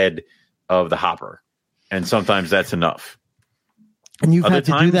over the head of the hopper. And sometimes that's enough. And you've had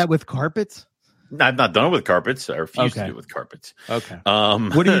to do that with carpets? I've not done it with carpets. I refuse to do it with carpets. Okay.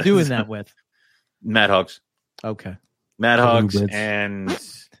 What are you doing that with? Mad hogs. Okay. Mad hogs, and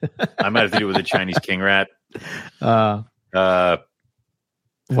I might have to do it with a Chinese king rat. Why are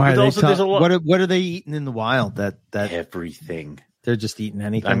they what are they eating in the wild? That everything. They're just eating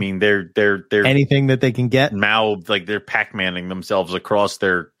anything. I mean, they're anything that they can get. Mouthed, like they're Pac-Manning themselves across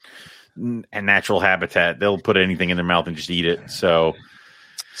their natural habitat. They'll put anything in their mouth and just eat it. So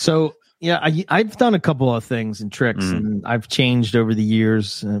yeah, I've done a couple of things and tricks, and I've changed over the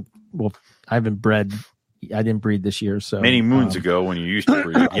years. Well, I didn't breed this year. So many moons ago when you used to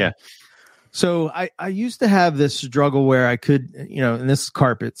breed. Yeah. So I used to have this struggle where I could, and this is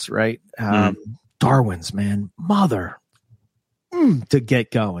carpets, right? Darwin's, man, to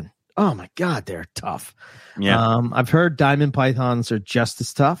get going. Oh my God, they're tough. Yeah. I've heard diamond pythons are just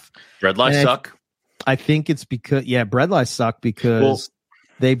as tough. Bredli suck. I think it's because bredli suck because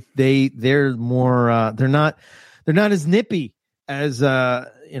they're more they're not as nippy as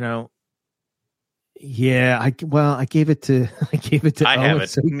Yeah, I gave it to Owen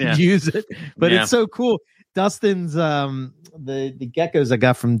so he could use it, but it's so cool. Dustin's the geckos I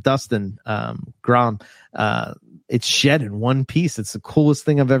got from Dustin Grom, it's shed in one piece. It's the coolest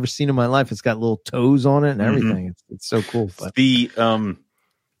thing I've ever seen in my life. It's got little toes on it and everything. It's so cool. But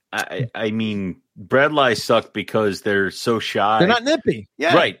I mean, bredli suck because they're so shy. They're not nippy.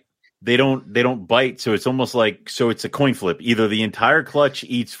 Yeah, right. They don't bite, so it's almost like it's a coin flip. Either the entire clutch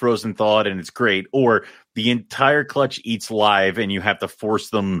eats frozen thawed and it's great, or the entire clutch eats live and you have to force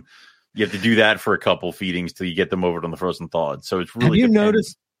them. You have to do that for a couple feedings till you get them over to the frozen thawed. So it's really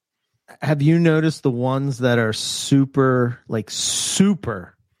Have you noticed the ones that are super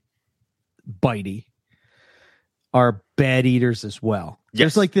bitey are bad eaters as well? Yes.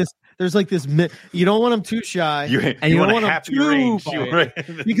 There's like this. You don't want them too shy, and you don't want them too right.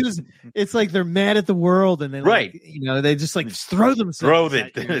 Because it's like they're mad at the world, and then they just throw themselves.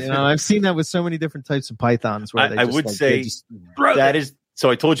 I've seen that with so many different types of pythons. Where I would say that is. So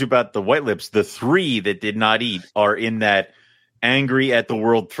I told you about the white lips. The 3 that did not eat are in that angry at the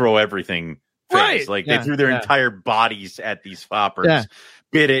world, throw everything phase. Like they threw their entire bodies at these hoppers,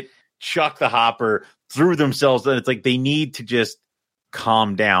 bit it, chucked the hopper, threw themselves. And it's like they need to just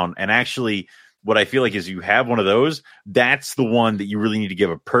calm down. And actually, what I feel like is you have one of those, that's the one that you really need to give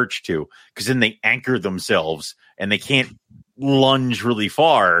a perch to, because then they anchor themselves and they can't lunge really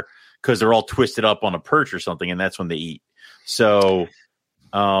far because they're all twisted up on a perch or something, and that's when they eat. So,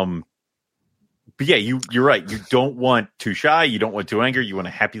 but yeah, you're right. You don't want too shy. You don't want too angry. You want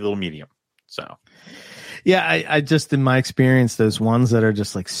a happy little medium. So, yeah, I just, in my experience, those ones that are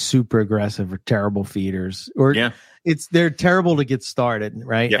just like super aggressive or terrible feeders, or they're terrible to get started,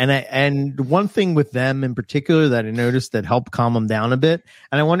 right? Yep. And one thing with them in particular that I noticed that helped calm them down a bit,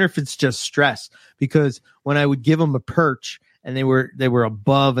 and I wonder if it's just stress, because when I would give them a perch and they were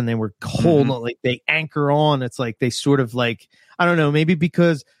above and they were cold, like they anchor on, it's like they sort of like, I don't know, maybe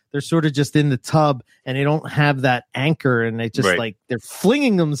because they're sort of just in the tub and they don't have that anchor, and they just like they're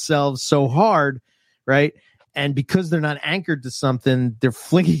flinging themselves so hard, right? And because they're not anchored to something, they're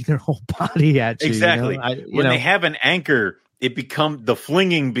flinging their whole body at you. Exactly. When they have an anchor, the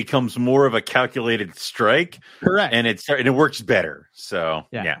flinging becomes more of a calculated strike. Correct. And it works better. So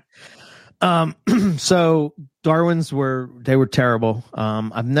yeah. So Darwin's were terrible.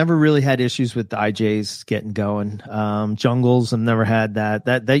 I've never really had issues with the IJs getting going. Jungles, I've never had that.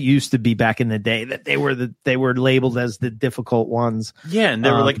 That used to be back in the day that they were labeled as the difficult ones. Yeah, and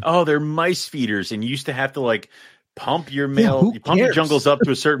they were like, oh, they're mice feeders, and you used to have to like pump your your jungles up to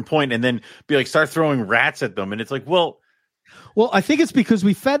a certain point, and then be like, start throwing rats at them, and it's like, well, I think it's because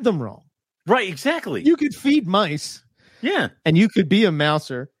we fed them wrong. Right, exactly. You could feed mice, and you could be a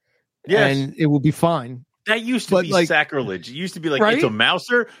mouser. Yes. And it will be fine. That used to be sacrilege. It used to be like, it's a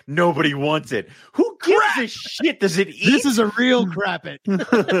mouser. Nobody wants it. Who gives a shit? Does it eat? This is a real crappet.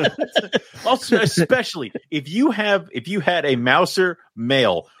 Also, especially if you had a mouser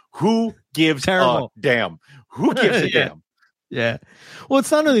male, who gives a damn? Who gives a damn? Yeah. Well, it's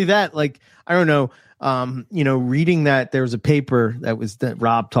not only that. Like, I don't know. Reading that, there was a paper that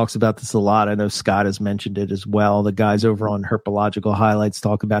Rob talks about this a lot. I know Scott has mentioned it as well. The guys over on Herpological Highlights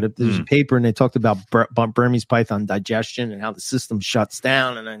talk about it. There's a paper, and they talked about Burmese python digestion and how the system shuts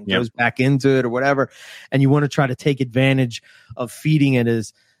down and then goes back into it or whatever. And you want to try to take advantage of feeding it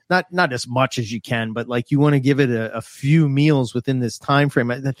as not as much as you can, but like you want to give it a few meals within this time frame.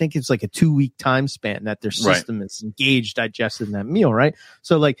 I think it's like a 2-week time span that their system is engaged, digesting that meal, right?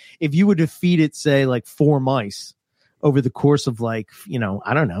 So like if you were to feed it, say like 4 mice over the course of like,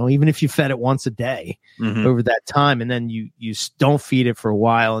 I don't know, even if you fed it once a day over that time, and then you don't feed it for a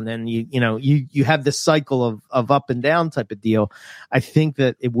while, and then you have this cycle of up and down type of deal. I think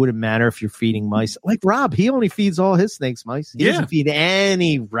that it wouldn't matter if you're feeding mice. Like Rob, he only feeds all his snakes mice. He doesn't feed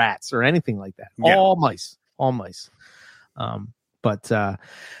any rats or anything like that. Yeah. All mice. But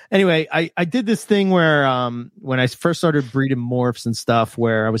anyway, I did this thing where when I first started breeding morphs and stuff,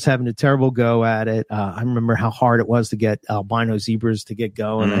 where I was having a terrible go at it. I remember how hard it was to get albino zebras to get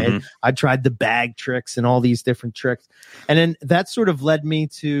going. I tried the bag tricks and all these different tricks. And then that sort of led me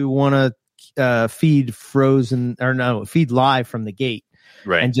to want to feed live from the gate.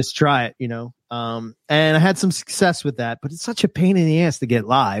 Right. And just try it, and I had some success with that, but it's such a pain in the ass to get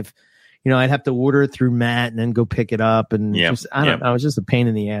live. I'd have to order it through Matt and then go pick it up, and I don't know. It's just a pain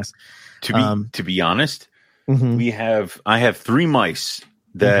in the ass. To be honest, I have 3 mice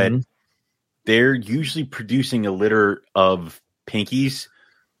that they're usually producing a litter of pinkies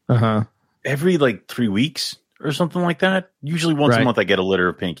every like 3 weeks or something like that. Usually once a month I get a litter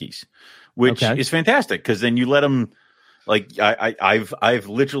of pinkies, which is fantastic, because then you let them. Like I've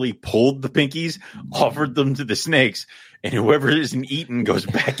literally pulled the pinkies, offered them to the snakes, and whoever isn't eaten goes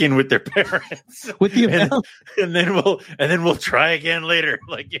back in with their parents. With the amount, and then we'll try again later.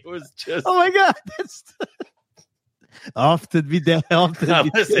 Like it was just. Oh my god! That's often be there.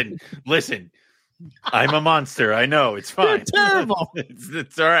 Listen. I'm a monster. I know it's fine. You're terrible.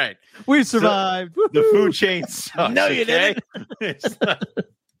 It's all right. We survived. So, the food chain sucks. No, you didn't.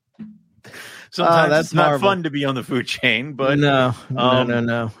 Sometimes it's not fun to be on the food chain, but no.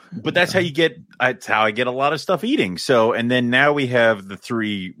 But that's how you get. That's how I get a lot of stuff eating. So, and then now we have the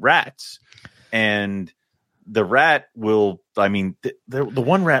 3 rats, and the rat will. I mean, the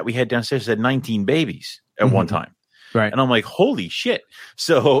one rat we had downstairs had 19 babies at one time, right? And I'm like, holy shit!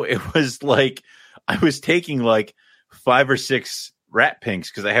 So it was like I was taking like 5 or 6 rat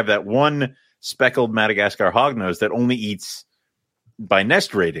pinks, because I have that one speckled Madagascar hognose that only eats by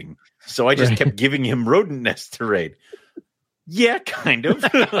nest raiding. So I just kept giving him rodent nests to raid. Yeah, kind of.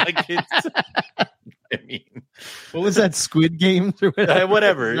 Like it's, I mean, what was that, Squid Game?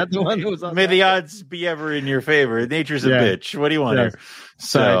 Whatever. Not the one that was on May the odds be ever in your favor. Nature's a bitch. What do you want here?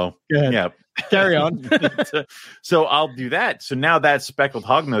 So, yeah. Carry on. So I'll do that. So now that speckled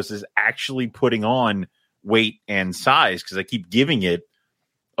hognose is actually putting on weight and size, because I keep giving it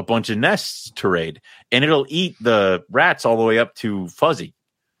a bunch of nests to raid, and it'll eat the rats all the way up to Fuzzy.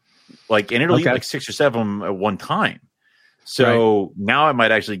 And it'll eat like 6 or 7 at one time. So now I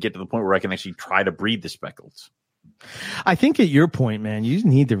might actually get to the point where I can actually try to breed the speckles. I think at your point, man, you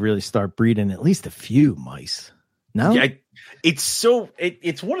need to really start breeding at least a few mice. No? Yeah, it's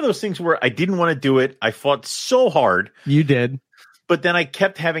one of those things where I didn't want to do it. I fought so hard. You did. but then I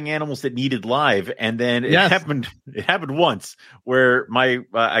kept having animals that needed live, and then it happened once where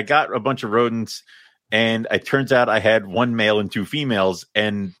I got a bunch of rodents, and it turns out I had one male and two females,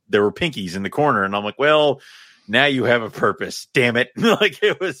 and there were pinkies in the corner, and I'm like, well, now you have a purpose, damn it. Like,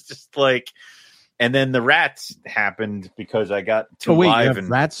 it was just like, and then the rats happened because I got two live. You have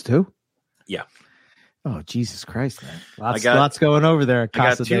rats too? Yeah. Oh, Jesus Christ, man. Lots going over there at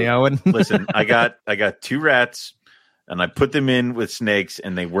Casa de Owen. Listen, I got two rats, and I put them in with snakes,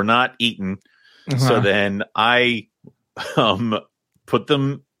 and they were not eaten. Uh-huh. So then I put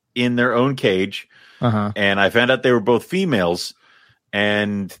them in their own cage, and I found out they were both females.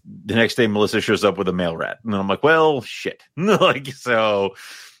 And the next day, Melissa shows up with a male rat, and I'm like, "Well, shit!" Like, so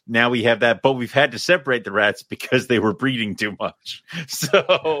now we have that, but we've had to separate the rats because they were breeding too much.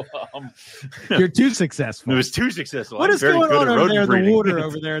 So you're too successful. It was too successful. What is going on over there in the water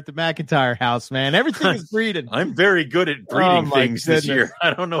over there at the McIntyre house, man? Everything is breeding. I'm very good at breeding things this year.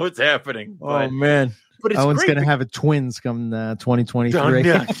 I don't know what's happening. Oh man. But it's Owen's going to have a twins come 2023.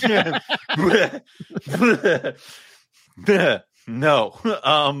 No.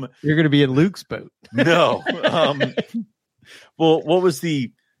 You're going to be in Luke's boat. No. Well, what was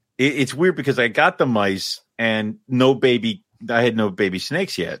it's weird because I got the mice and I had no baby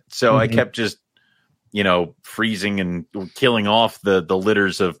snakes yet. So I kept just, freezing and killing off the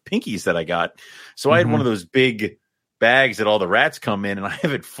litters of pinkies that I got. So I had one of those big bags that all the rats come in, and I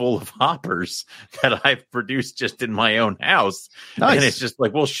have it full of hoppers that I've produced just in my own house. Nice. And it's just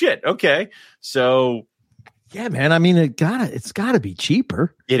like, well, shit. Okay. So yeah, man. I mean, it's gotta be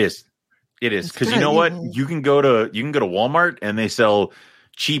cheaper. It is. Cause you know what? You can go to Walmart and they sell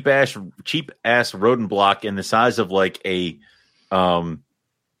cheap ass rodent block in the size of like a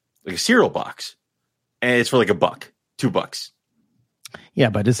cereal box. And it's for like $1, $2.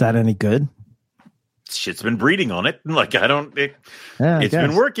 Yeah. But is that any good? Shit's been breeding on it. Like, it's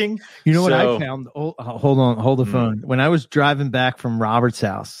been working. You know what I found? Hold the phone. When I was driving back from Robert's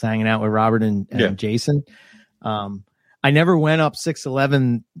house, hanging out with Robert and Jason, I never went up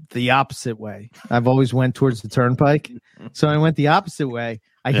 611 the opposite way. I've always went towards the turnpike. So I went the opposite way.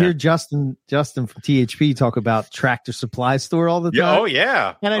 I hear Justin from THP talk about Tractor Supply Store all the time. Oh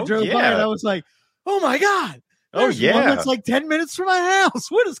yeah. And I drove by and I was like, oh my God. There's one that's like 10 minutes from my house.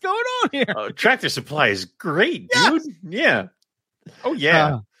 What is going on here? Oh, Tractor Supply is great, dude. Yeah. Oh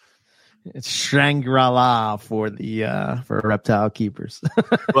yeah. It's Shangri-La for reptile keepers.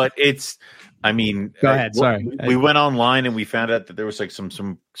 But go ahead. Sorry. We went online and we found out that there was like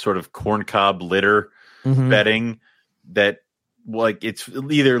some sort of corncob litter bedding that, like, it's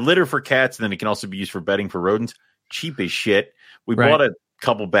either litter for cats and then it can also be used for bedding for rodents. Cheap as shit. We bought a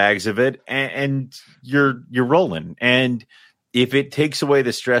couple bags of it and you're rolling. And if it takes away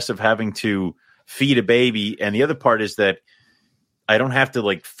the stress of having to feed a baby, and the other part is that I don't have to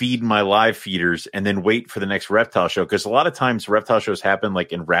like feed my live feeders and then wait for the next reptile show. Cause a lot of times reptile shows happen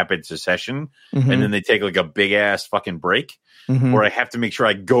like in rapid succession and then they take like a big ass fucking break where I have to make sure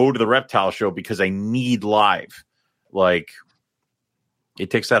I go to the reptile show because I need live. Like, it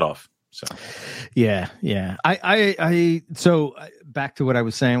takes that off. So, yeah. So back to what I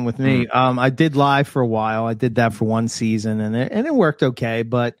was saying with me, I did live for a while. I did that for one season and it worked okay.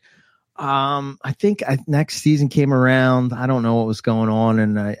 But I think next season came around. I don't know what was going on,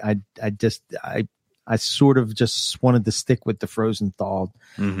 and I sort of just wanted to stick with the frozen thawed.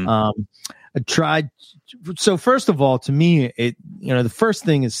 I tried. So first of all, to me, the first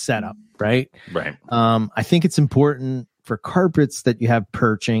thing is setup, right? Right. I think it's important for carpets that you have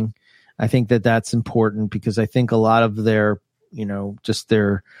perching. I think that's important because I think a lot of their, just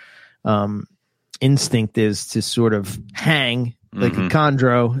their instinct is to sort of hang like a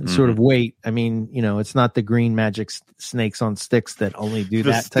chondro, sort of wait. I mean, it's not the green magic snakes on sticks that only do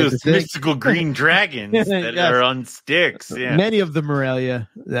that type of thing. Mystical green dragons that are on sticks. Yeah. Many of the Morelia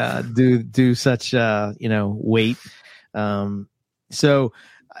do such, weight. So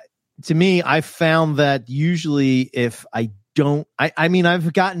to me, I found that usually if I don't,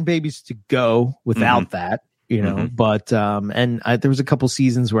 I've gotten babies to go without that. But there was a couple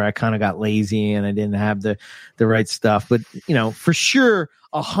seasons where I kind of got lazy and I didn't have the right stuff. But for sure,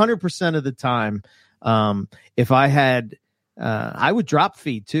 100% of the time, if I had, I would drop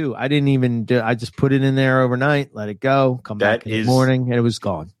feed too. I didn't even I just put it in there overnight, let it go, come back in the morning, and it was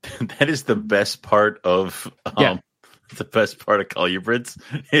gone. That is the best part of the best part of colubrids.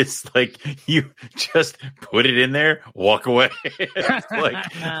 It's like you just put it in there, walk away.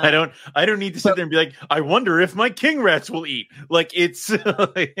 Like I don't need to sit there and be like, I wonder if my king rats will eat. Like it's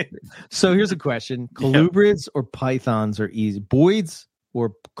So here's a question. Colubrids or pythons are easy. Boids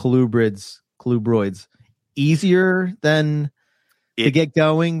or colubroids easier than to get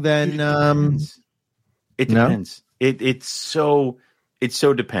going, then it depends. It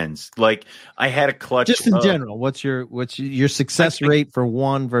so depends. Like I had a clutch. Just in general, what's your success rate for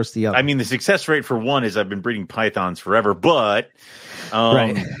one versus the other? I mean, the success rate for one is I've been breeding pythons forever, but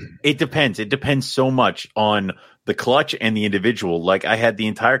it depends. It depends so much on the clutch and the individual. Like I had the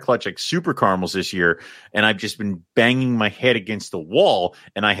entire clutch like super caramels this year, and I've just been banging my head against the wall,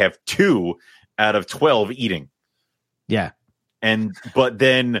 and I have 2 out of 12 eating. Yeah. But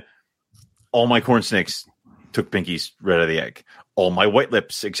then all my corn snakes took pinkies right out of the egg. All my white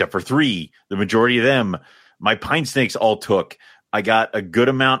lips, except for 3, the majority of them, my pine snakes all took. I got a good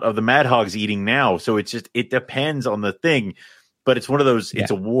amount of the mad hogs eating now. So it depends on the thing, but it's one of those,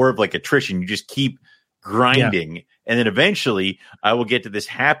 it's a war of like attrition. You just keep grinding. Yeah. And then eventually I will get to this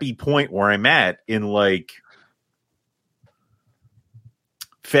happy point where I'm at in like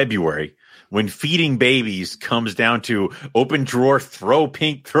February, when feeding babies comes down to open drawer, throw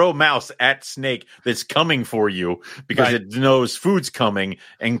mouse at snake that's coming for you because it knows food's coming,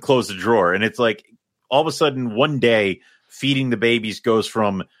 and close the drawer. And it's like all of a sudden one day feeding the babies goes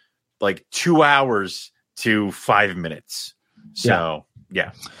from like 2 hours to 5 minutes. So,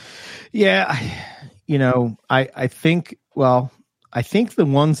 yeah. I think the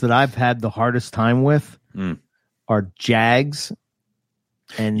ones that I've had the hardest time with are Jags.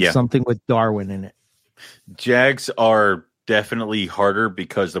 And something with Darwin in it. Jags are definitely harder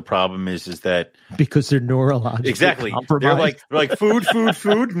because the problem is that because they're neurologically compromised. They're like food,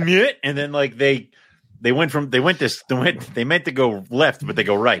 and then like they meant to go left, but they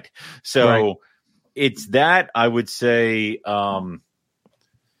go right. So it's that I would say.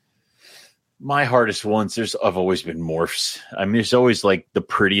 My hardest ones. I've always been morphs. I mean, there's always like the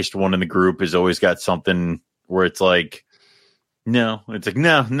prettiest one in the group has always got something where it's like. No, it's like,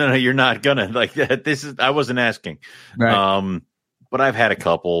 no, you're not gonna like that. I wasn't asking. Right. But I've had a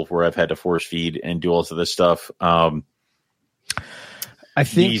couple where I've had to force feed and do all of this stuff. I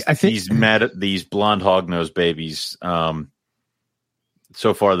think these blonde hognose babies,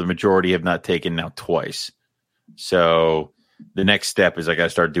 so far, the majority have not taken now twice. So the next step is I got to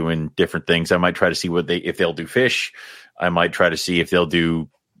start doing different things. I might try to see if they'll do fish. I might try to see if they'll do,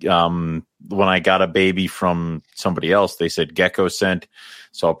 when I got a baby from somebody else, they said gecko scent.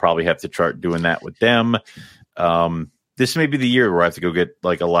 So I'll probably have to start doing that with them. This may be the year where I have to go get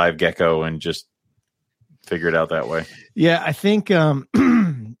like a live gecko and just figure it out that way. Yeah. I think, for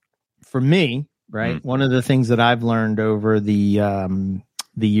me, right. Mm-hmm. One of the things that I've learned over the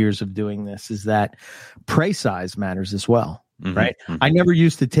years of doing this is that prey size matters as well. Mm-hmm. Right. Mm-hmm. I never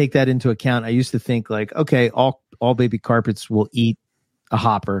used to take that into account. I used to think like, okay, all baby carpets will eat a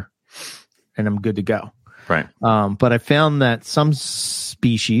hopper and I'm good to go. Right. But I found that some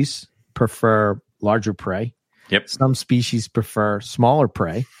species prefer larger prey. Yep. Some species prefer smaller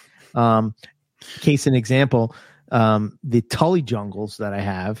prey. Case in example, the Tully jungles that I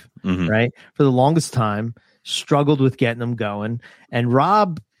have, mm-hmm. right, for the longest time, struggled with getting them going. And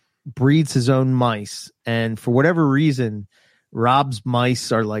Rob breeds his own mice. And for whatever reason, Rob's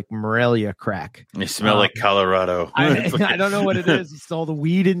mice are like Morelia crack. They smell like Colorado. I don't know what it is. It's all the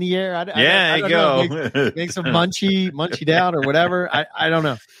weed in the air. I don't know. Makes them munchy down or whatever. I don't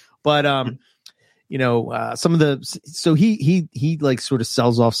know. But some of so he like sort of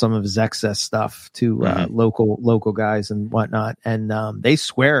sells off some of his excess stuff to mm-hmm. local guys and whatnot. And they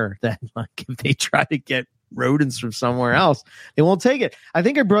swear that like if they try to get rodents from somewhere else, they won't take it. I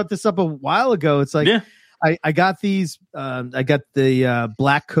think I brought this up a while ago. It's like, I got these, I got the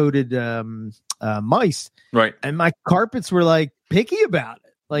black coated mice, right? And my carpets were like picky about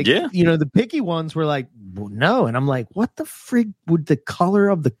it. Like, the picky ones were like, well, no. And I'm like, what the frig would the color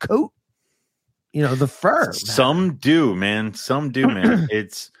of the coat, the fur? Some do, man.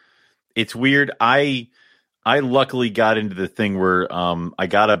 It's weird. I luckily got into the thing where I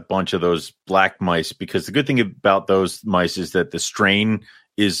got a bunch of those black mice because the good thing about those mice is that the strain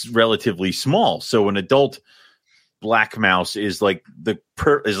is relatively small. So an adult black mouse is like the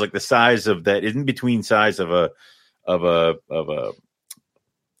size of that in between size of a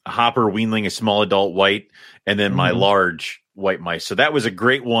hopper weanling, a small adult white, and then mm-hmm. my large white mice. So that was a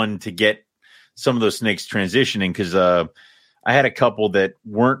great one to get some of those snakes transitioning because I had a couple that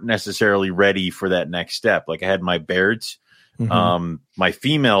weren't necessarily ready for that next step. Like I had my Bairds, mm-hmm. My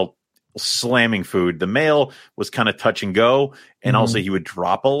female slamming food. The male was kind of touch and go, and mm-hmm. also he would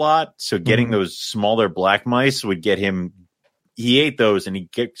drop a lot. So getting mm-hmm. those smaller black mice would get him. He ate those, and he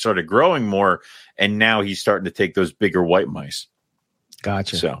started growing more. And now he's starting to take those bigger white mice.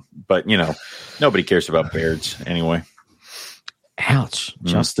 Gotcha. So, but nobody cares about Bairds anyway. Ouch.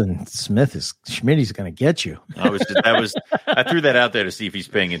 Justin Smith Schmitty's going to get you. I threw that out there to see if he's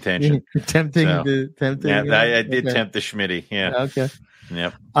paying attention. tempting. Yeah, I did tempt the Schmitty. Yeah. Okay.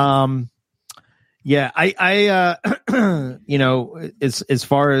 Yep. Yeah, I as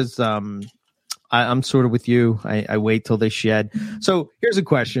far as I'm sort of with you. I wait till they shed. So here's a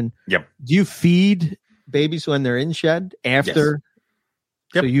question. Yep. Do you feed babies when they're in shed after?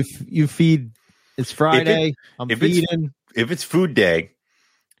 Yes. So you feed. It's Friday. If it's food day,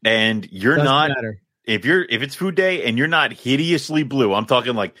 and you're Doesn't not, matter. if it's food day and you're not hideously blue, I'm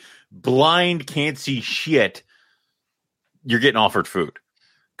talking like blind, can't see shit. You're getting offered food.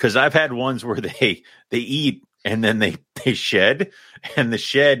 Because I've had ones where they eat and then they shed, and the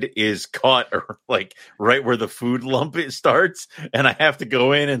shed is caught or like right where the food lump starts, and I have to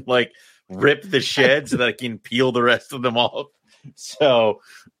go in and like rip the shed so that I can peel the rest of them off. So,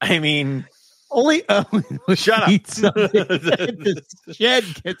 I mean, only shut up. The shed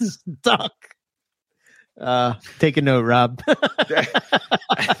gets stuck. Take a note, Rob.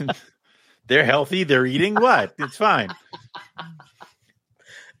 They're healthy. They're eating what? It's fine.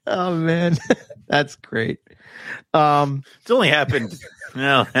 Oh man, that's great. It's only happened.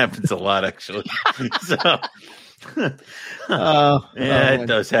 Well, it happens a lot actually. So, it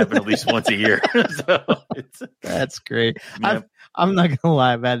does happen at least once a year. So that's great. Yep. I'm not gonna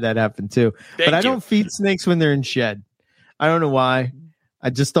lie, I've had that happen too. Thank I you. don't feed snakes when they're in shed. I don't know why. I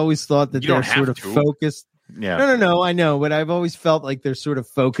just always thought that You they're don't sort have of to. focused. Yeah. No, I know, but I've always felt like they're sort of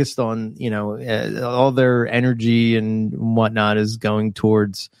focused on, all their energy and whatnot is going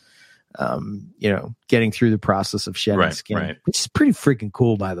towards, getting through the process of shedding skin, which is pretty freaking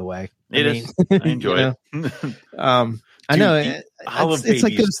cool, by the way. It is. I enjoy it. I know it's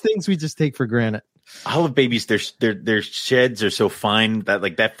like those things we just take for granted. Olive babies, their sheds are so fine that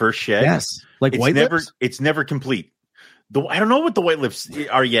like that first shed, like white lips? It's never complete. I don't know what the white lips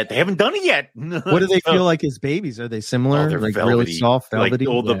are yet. They haven't done it yet. What do they feel like as babies? Are they similar? They're like velvety. Really soft, velvety?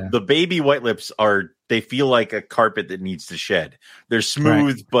 The baby white lips they feel like a carpet that needs to shed. They're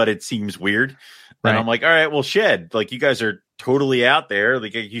smooth, but it seems weird. And I'm like, all right, well, shed. Like you guys are totally out there.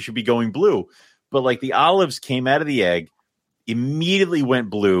 Like you should be going blue. But like the olives came out of the egg, immediately went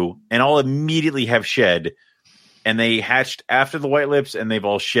blue, and all immediately have shed. And they hatched after the white lips, and they've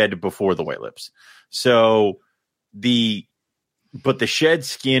all shed before the white lips. So but the shed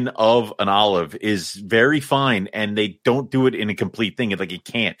skin of an olive is very fine, and they don't do it in a complete thing. Like it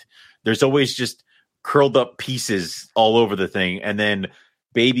can't. There's always just curled up pieces all over the thing. And then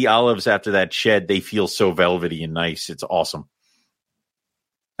baby olives after that shed, they feel so velvety and nice. It's awesome.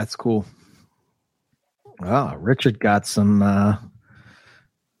 That's cool. Oh, Richard got some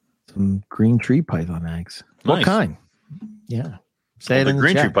green tree python eggs. Nice. What kind? Yeah. Say it in the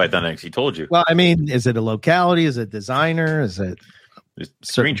green chat. tree python eggs. He told you. Well, I mean, is it a locality? Is it designer? Is it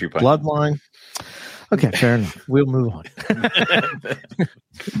green tree python bloodline? Okay, fair enough. We'll move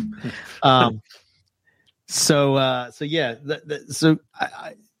on. So yeah. So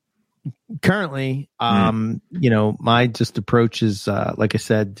I currently, my just approach is like I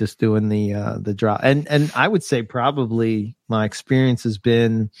said, just doing the drop, and I would say probably my experience has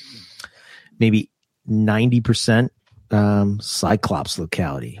been maybe 90%. Cyclops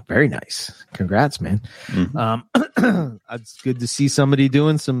locality. Very nice. Congrats, man. Mm-hmm. It's good to see somebody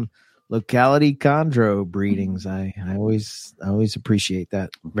doing some locality chondro breedings. I always appreciate that.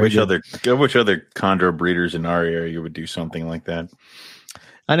 I wish other chondro breeders in our area would do something like that.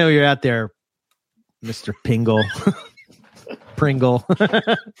 I know you're out there, Mr. Pingle. Pringle.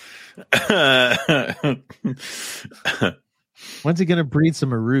 When's he going to breed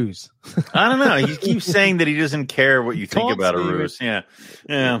some Arus? I don't know. He keeps saying that he doesn't care what you think about Arus. Yeah.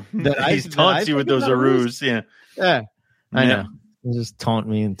 He taunts you with those Arus. Yeah. I know. He'll just taunt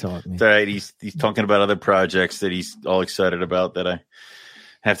me. It's all right. He's talking about other projects that he's all excited about that I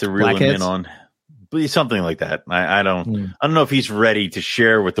have to reel him in on. But something like that. I don't know if he's ready to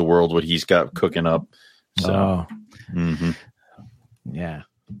share with the world what he's got cooking up. So, yeah.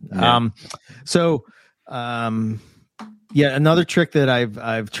 Yeah, another trick that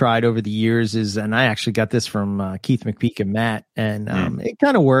I've tried over the years is, and I actually got this from Keith McPeak and Matt, and it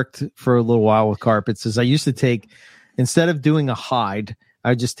kind of worked for a little while with carpets. Is I used to take, instead of doing a hide,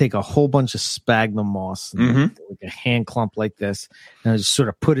 I would just take a whole bunch of sphagnum moss, like a hand clump like this, and I just sort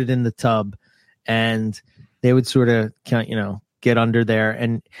of put it in the tub, and they would sort of get under there.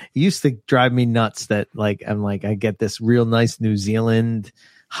 And it used to drive me nuts that I get this real nice New Zealand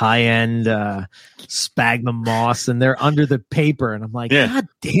high-end sphagnum moss, and they're under the paper, and I'm like, God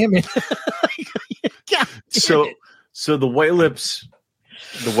damn it. God damn it. So the white lips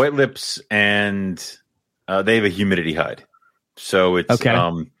and they have a humidity hide. So it's Okay.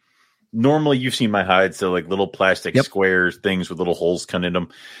 Normally you've seen my hides, so like little plastic Yep. squares, things with little holes cut in them.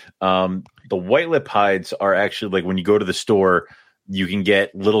 The white lip hides are actually like when you go to the store, you can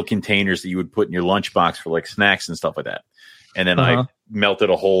get little containers that you would put in your lunchbox for like snacks and stuff like that. And then I melted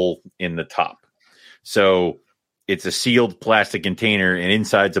a hole in the top. So it's a sealed plastic container, and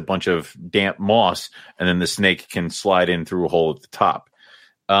inside's a bunch of damp moss, and then the snake can slide in through a hole at the top.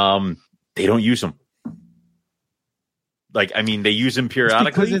 They don't use them. Like, I mean, they use them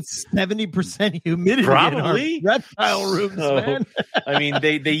periodically. Because it's 70% humidity Probably. in our reptile rooms, man. I mean,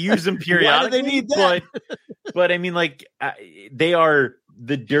 they use them periodically. Why do they need that? But I mean, like, they are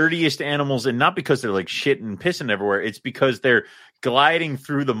the dirtiest animals, and not because they're like shit and pissing everywhere. It's because they're gliding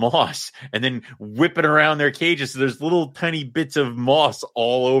through the moss and then whipping around their cages. So there's little tiny bits of moss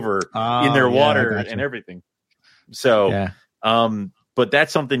all over in their water and everything. So, but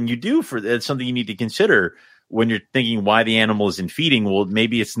that's something you do that's something you need to consider when you're thinking why the animal isn't feeding. Well,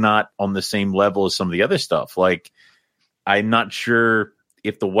 maybe it's not on the same level as some of the other stuff. Like, I'm not sure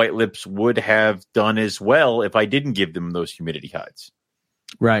if the white lips would have done as well if I didn't give them those humidity hides.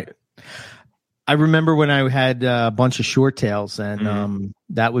 Right. I remember when I had a bunch of short tails, and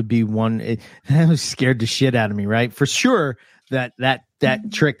that would be one. That was scared the shit out of me, right? For sure, that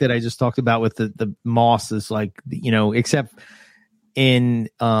trick that I just talked about with the moss is like, except in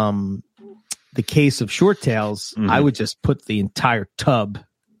the case of short tails, I would just put the entire tub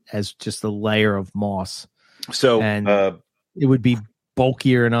as just a layer of moss. So, and it would be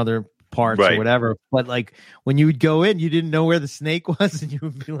bulkier in other parts or whatever. But like when you would go in, you didn't know where the snake was, and you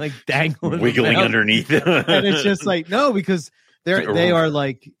would be like dangling, wiggling underneath it. And it's just like, no, because they are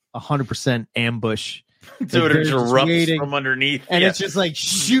like 100% ambush. So it erupts from underneath, and it's just like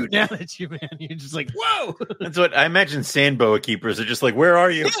shooting out at you, man. You're just like, whoa. That's what I imagine. Sand boa keepers are just like, where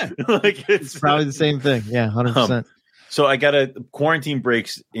are you? Yeah. Like it's probably the same thing. Yeah, 100%. So I got a quarantine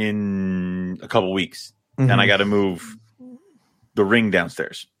breaks in a couple weeks, and I got to move the ring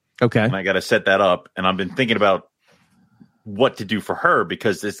downstairs. Okay, and I got to set that up, and I've been thinking about what to do for her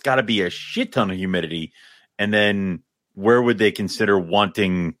because there's got to be a shit ton of humidity, and then where would they consider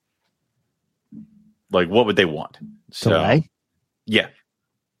wanting? Like, what would they want? So, yeah.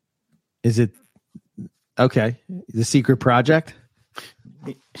 Is it okay? The secret project?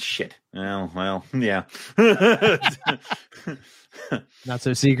 Shit. Well, yeah. Not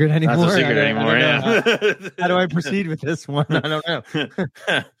so secret anymore. Not so secret anymore. Yeah. How do I proceed with this one? I don't know.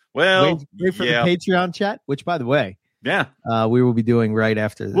 Well, wait for the Patreon chat, which, by the way, we will be doing right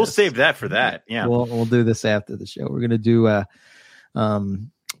after this. We'll save that for that. Yeah, we'll do this after the show. We're gonna do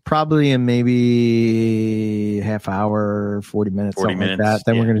probably in maybe half hour, 40 minutes, 40 something minutes, like that.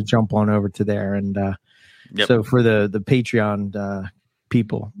 Then we're going to jump on over to there. And so for the Patreon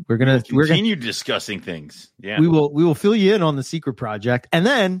people, we're going to continue discussing things. Yeah, we will fill you in on the secret project. And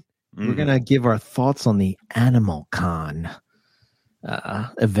then we're going to give our thoughts on the Animal Con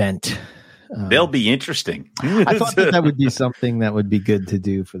event. They'll be interesting. I thought that would be something that would be good to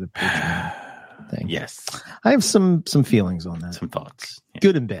do for the Patreon thing. Yes. I have some feelings on that. Some thoughts. Yeah.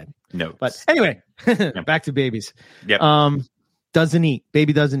 Good and bad. No. But anyway, back to babies. Yep. Doesn't eat.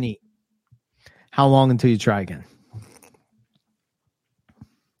 Baby doesn't eat. How long until you try again?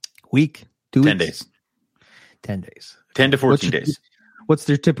 Week? 2 weeks? 10 days. 10 days. 10 to 14 days. What's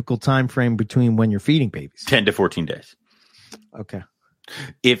their typical time frame between when you're feeding babies? 10 to 14 days. Okay.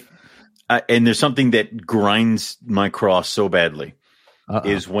 And there's something that grinds my cross so badly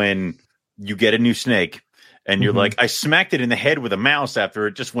is when you get a new snake and you're like, I smacked it in the head with a mouse after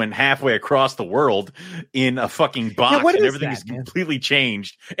it just went halfway across the world in a fucking box and everything is completely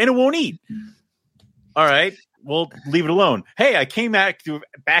changed and it won't eat. All right. Well, leave it alone. Hey, I came back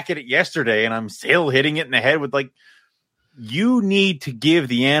at it yesterday and I'm still hitting it in the head with you need to give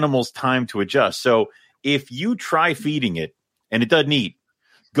the animals time to adjust. So if you try feeding it and it doesn't eat,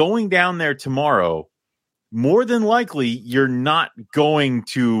 going down there tomorrow, more than likely you're not going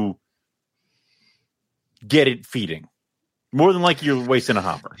to get it feeding. More than likely you're wasting a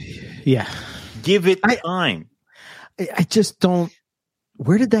hopper. Yeah. Give it time. I just don't.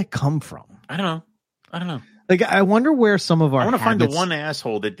 Where did that come from? I don't know. Like, I wonder where some of our. I want to find the one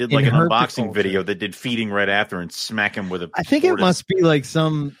asshole that did like an unboxing video that did feeding right after and smack him with a. I think it must be like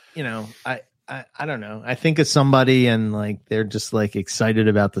some, I don't know. I think of somebody and like they're just like excited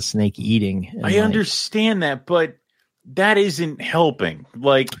about the snake eating. I understand that, but that isn't helping.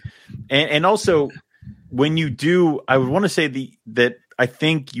 Like, and also when you do, I would want to say that I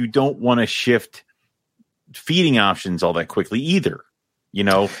think you don't want to shift feeding options all that quickly either.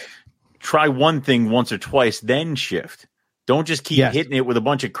 Try one thing once or twice, then shift. Don't just keep hitting it with a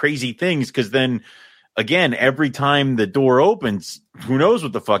bunch of crazy things because then again, every time the door opens, who knows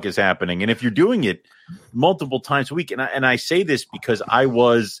what the fuck is happening? And if you're doing it multiple times a week, and I say this because I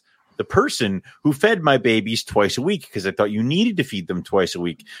was the person who fed my babies twice a week because I thought you needed to feed them twice a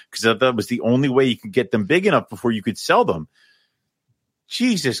week because I thought that was the only way you could get them big enough before you could sell them.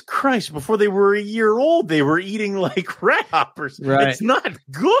 Jesus Christ, before they were a year old, they were eating like grasshoppers. Right. It's not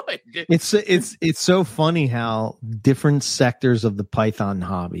good. It's so funny how different sectors of the python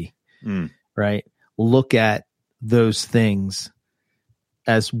hobby, right, look at those things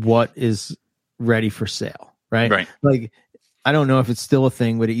as what is ready for sale, right? Right. Like, I don't know if it's still a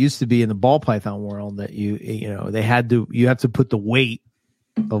thing, but it used to be in the ball python world that you have to put the weight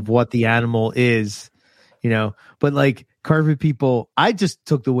of what the animal is, but like carpet people, I just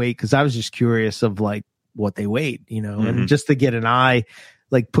took the weight because I was just curious of like what they weighed, and just to get an eye,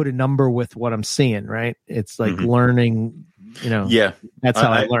 like put a number with what I'm seeing, right? It's like learning, Yeah, that's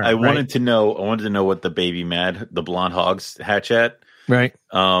how I learned. I wanted to know what the baby mad, the blonde hogs hatch at. Right.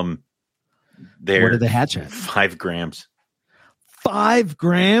 What do they hatch at? 5 grams. 5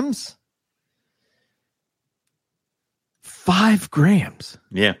 grams? 5 grams.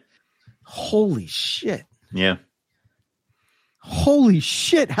 Yeah. Holy shit. Yeah. Holy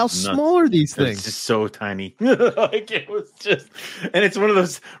shit. How small are these things? It's just so tiny. Like it was just, and it's one of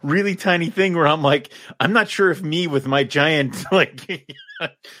those really tiny thing where I'm like, I'm not sure if me with my giant, like,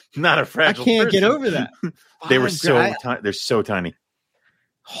 not a fragile I can't person. get over that. They were so tiny. They're so tiny.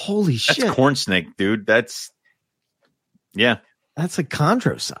 Holy shit. That's corn snake, dude. That's a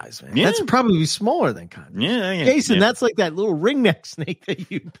chondro size, man. Yeah. That's probably smaller than chondro. Yeah. Jason, yeah. that's like that little ringneck snake that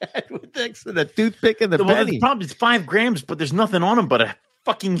you had with next to the toothpick and the penny. The problem is 5 grams, but there's nothing on them but a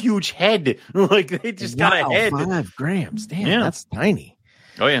fucking huge head. Like they just got a head. 5 grams. Damn, that's tiny.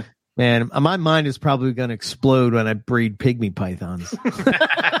 Oh yeah. Man, my mind is probably going to explode when I breed pygmy pythons.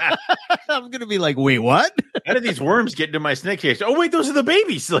 I'm going to be like, wait, what? How did these worms get into my snake cage? Oh, wait, those are the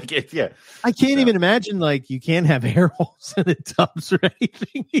babies. Like, yeah. I can't even imagine, like, you can't have air holes in the tubs or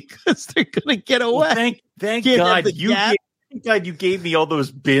anything because they're going to get away. Well, thank God you gave me all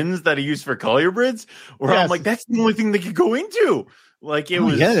those bins that I use for colubrids, where I'm like, that's the only thing they could go into. Like, it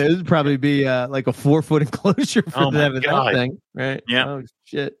was. Yeah, it would probably be like a 4-foot enclosure for them and that thing, right? Yeah. Oh,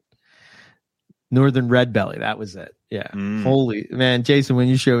 shit. Northern red belly. That was it. Yeah. Holy man, Jason, when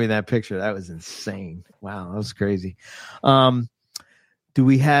you showed me that picture, that was insane. Wow. That was crazy.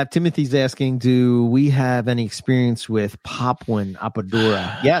 Timothy's asking, do we have any experience with Papuan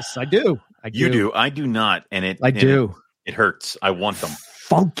Apodura? Yes, I do. You do. I do not. And it hurts. I want them.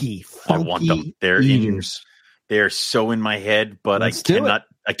 Funky. I want them. They're so in my head, but I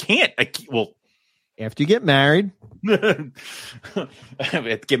can't. Well, after you get married, have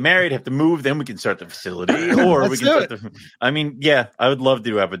to get married, have to move, then we can start the facility, or we can start I would love to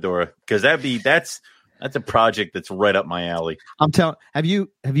do Apodura because that's a project that's right up my alley. I'm telling. Have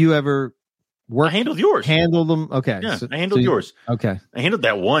you ever worked? I handled yours. Handled them. Okay. Yeah, I handled yours. Okay. I handled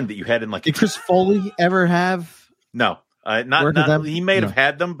that one that you had in like. Did Chris Foley ever have? No, not. He may have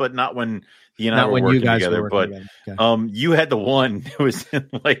had them, but not when he and I were working together. But okay. You had the one that was in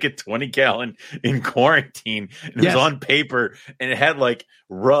like a 20-gallon in quarantine. And it was on paper, and it had like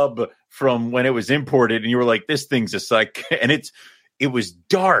rub from when it was imported. And you were like, "This thing's a psych," and it was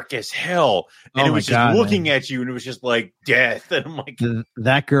dark as hell, and it was just looking at you, and it was just like death. And I'm like,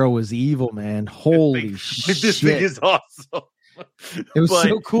 that girl was evil, man. Holy shit! This thing is awesome. It was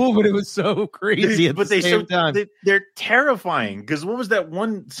so cool, but it was so crazy. They're terrifying. Because what was that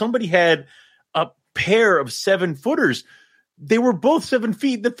one? Somebody had a pair of 7-footers. They were both 7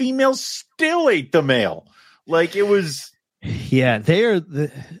 feet. The female still ate the male. Like it was. Yeah,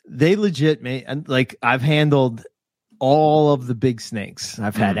 they legit, man. And like I've handled all of the big snakes.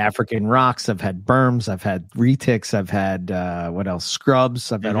 I've had African rocks. I've had berms. I've had retics. I've had what else?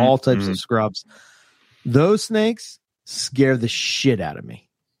 Scrubs. I've had all types of scrubs. Those snakes scare the shit out of me.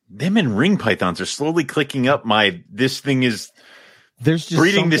 Them and ring pythons are slowly clicking up this thing is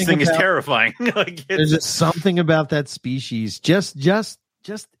breeding this thing is terrifying. Like there's just something about that species.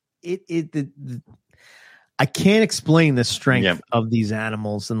 I can't explain the strength of these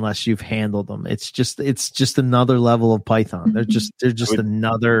animals unless you've handled them. It's just another level of python. They're just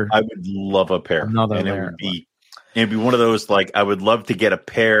another. I would love a pair. It'd be one of those, like, I would love to get a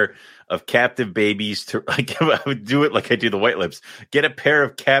pair of captive babies to, like, I would do it like I do the white lips, get a pair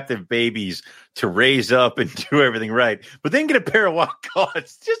of captive babies to raise up and do everything right, but then get a pair of wild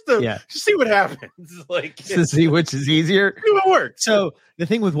caughts just to see what happens. Like to see which is easier. See what works. So the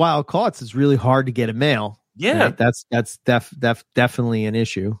thing with wild caughts is really hard to get a male Yeah. Right? That's definitely an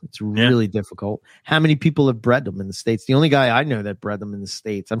issue. It's really difficult. How many people have bred them in the States? The only guy I know that bred them in the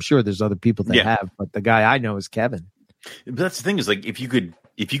States. I'm sure there's other people that have, but the guy I know is Kevin. But that's the thing is like if you could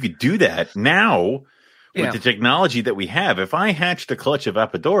do that now with the technology that we have, if I hatched a clutch of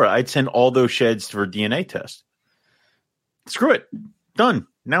Apodora, I'd send all those sheds for DNA test. Screw it. Done.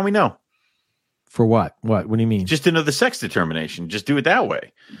 Now we know. For what? What do you mean? Just another sex determination. Just do it that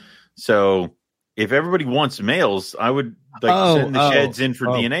way. So if everybody wants males, I would send the sheds in for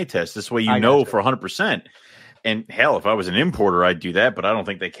DNA tests. This way you know for 100%. And hell, if I was an importer, I'd do that, but I don't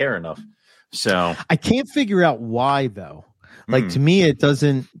think they care enough. So I can't figure out why though. Like to me, it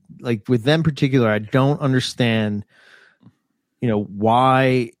doesn't, like with them particular, I don't understand,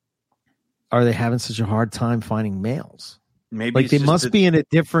 why are they having such a hard time finding males? Maybe like they must be in a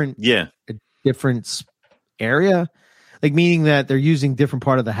different area, like meaning that they're using different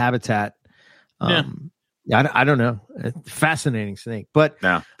part of the habitat. I don't know. Fascinating snake, but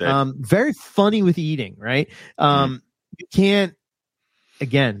very funny with eating, right? You can't.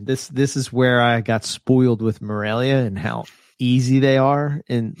 Again, this is where I got spoiled with Morelia and how easy they are,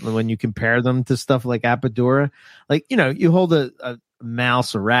 and when you compare them to stuff like Apodora, like you hold a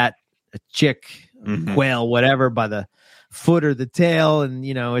mouse, a rat, a chick, a quail, whatever, by the foot or the tail, and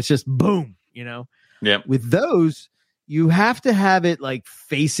it's just boom. With those, you have to have it like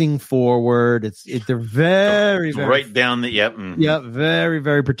facing forward. They're very, very right down the very,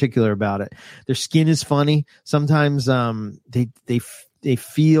 very particular about it. Their skin is funny. Sometimes they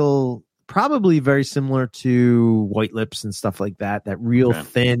feel probably very similar to white lips and stuff like that. That real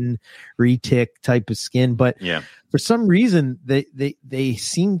thin retic type of skin, but for some reason they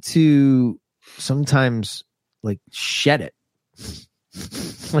seem to sometimes like shed it,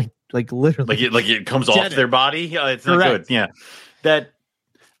 like literally, like it comes off their body. It's not good. Yeah, that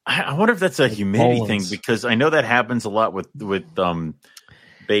I wonder if that's a humidity thing, because I know that happens a lot with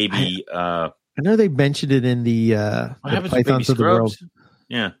baby. I know they mentioned it in the Pythons of the World.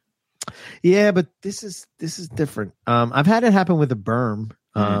 Yeah, but this is different. I've had it happen with a berm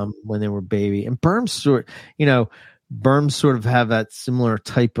when they were baby, and berms sort of have that similar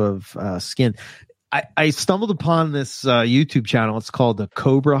type of skin. I stumbled upon this YouTube channel. It's called the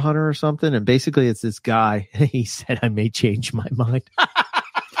Cobra Hunter or something, and basically it's this guy. He said, "I may change my mind."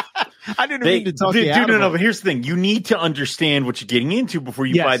 I didn't mean to talk you out. No. But here's the thing: you need to understand what you're getting into before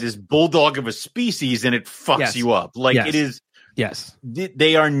you buy this bulldog of a species, and it fucks you up. Like it is. Yes,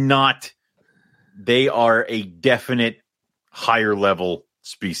 they are not. They are a definite higher level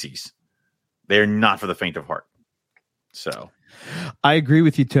species. They're not for the faint of heart. So, I agree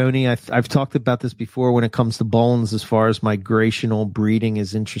with you, Tony. I've talked about this before when it comes to bones. As far as migrational breeding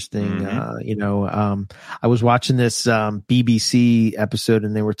is interesting, I was watching this BBC episode,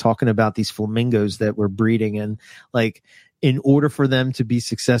 and they were talking about these flamingos that were breeding, and like, in order for them to be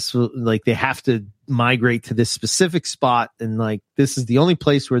successful, like they have to migrate to this specific spot, and like this is the only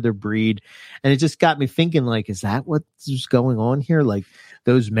place where they breed. And it just got me thinking, like, is that what's going on here? Like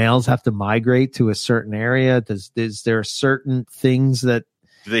those males have to migrate to a certain area. Is there certain things that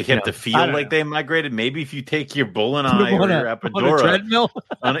do they have to feel like they migrated? Maybe if you take your bull and I or your Apodora treadmill,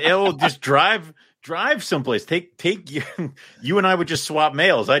 it'll just drive someplace. Take you and I would just swap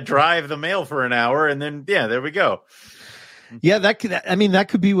males. I'd drive the male for an hour, and then there we go. Yeah, that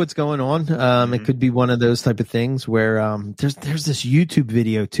could be what's going on. It could be one of those type of things where there's this YouTube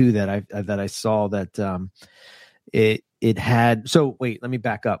video too that I saw that it had. So wait, let me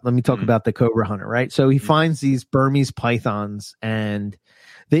back up. Let me talk about the Cobra Hunter, right? So he finds these Burmese pythons, and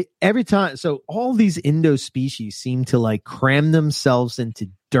every time. So all these Indo species seem to like cram themselves into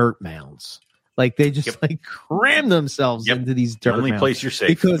dirt mounds. Like they just like cram themselves into these dirt only mounds. Place you're safe,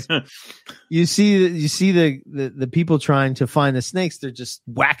 because you see the people trying to find the snakes. They're just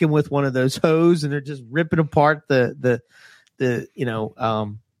whacking with one of those hoes, and they're just ripping apart the dirt,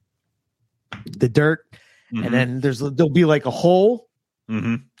 and then there'll be like a hole,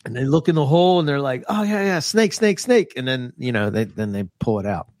 and they look in the hole, and they're like, oh yeah, snake, and then they pull it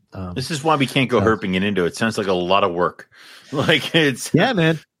out. This is why we can't go herping in Indo. It sounds like a lot of work. Like it's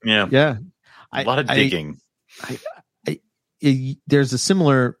man, yeah. A lot of digging. There's a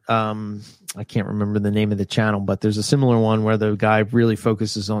similar, I can't remember the name of the channel, but there's a similar one where the guy really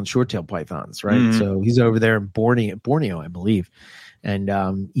focuses on short-tailed pythons, right? Mm-hmm. So he's over there in Borneo, I believe,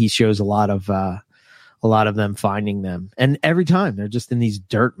 and he shows a lot of them finding them, and every time they're just in these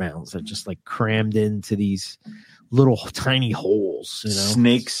dirt mounds. They're just like crammed into these little tiny holes.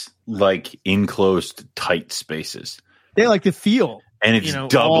 Snakes like enclosed, tight spaces. They like to feel. And it's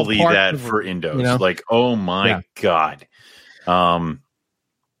doubly that for Indos. Like, oh my God.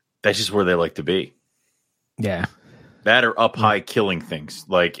 That's just where they like to be. Yeah. That are up high killing things.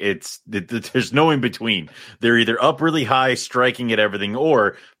 Like there's no in between. They're either up really high striking at everything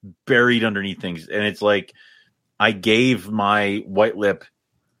or buried underneath things. And it's like I gave my white lip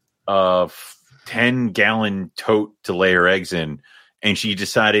a 10-gallon tote to lay her eggs in, and she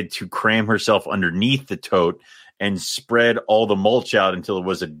decided to cram herself underneath the tote and spread all the mulch out until it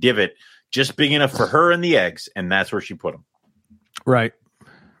was a divot just big enough for her and the eggs, and that's where she put them. Right.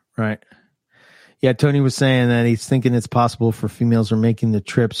 Yeah, Tony was saying that he's thinking it's possible for females are making the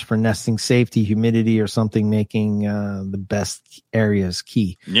trips for nesting safety, humidity, or something, making the best areas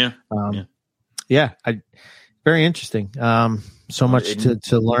key. Yeah. Very interesting. So much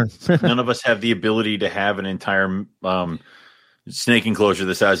to learn. None of us have the ability to have an entire snake enclosure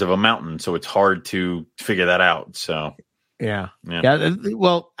the size of a mountain, so it's hard to figure that out. So yeah.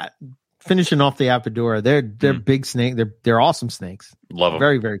 Well, finishing off the Apodora, they're big snake. They're awesome snakes. Love them.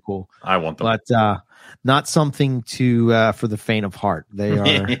 Very, very cool. I want them, but not something to for the faint of heart. They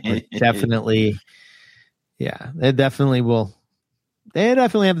are definitely, they definitely will. They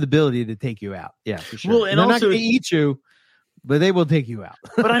definitely have the ability to take you out. Yeah, for sure. Well, and they're also, not going to eat you, but they will take you out.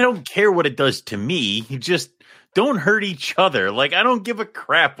 But I don't care what it does to me. You just don't hurt each other. Like, I don't give a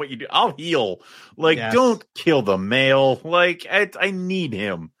crap what you do. I'll heal. Like, Don't kill the male. Like, I need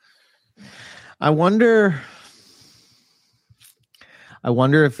him. I wonder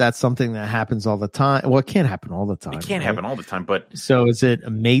if that's something that happens all the time. Well, it can't happen all the time. It can't happen all the time, but so is it a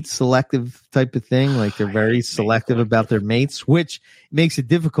mate selective type of thing? Like they're very selective about their mates, which makes it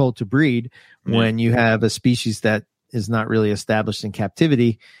difficult to breed when you have a species that is not really established in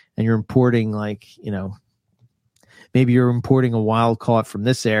captivity and you're importing maybe you're importing a wild caught from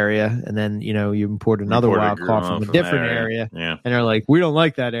this area and then, you import another wild caught from a different area. Yeah. And they're like, we don't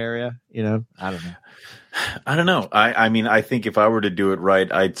like that area. I don't know. I mean, I think if I were to do it right,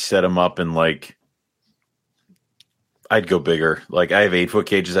 I'd set them up and I'd go bigger. Like I have 8-foot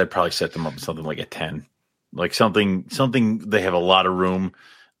cages. I'd probably set them up in something like a 10, like something they have a lot of room.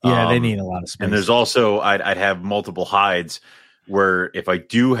 Yeah. They need a lot of space. And there's also, I'd have multiple hides where if I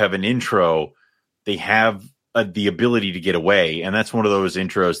do have an intro, they have the ability to get away. And that's one of those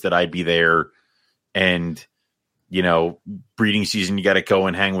intros that I'd be there and, breeding season, you got to go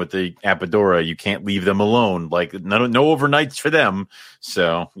and hang with the Apodora. You can't leave them alone. Like no overnights for them.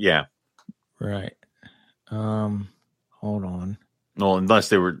 So yeah. Right. Hold on. Well, unless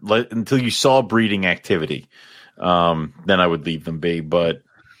they were until you saw breeding activity, then I would leave them be. But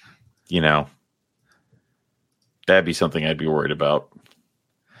that'd be something I'd be worried about.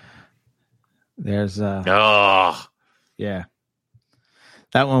 There's yeah.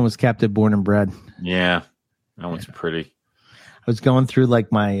 That one was captive born and bred. Yeah. That one's pretty. I was going through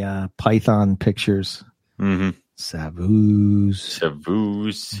my python pictures. Mm-hmm. Savus.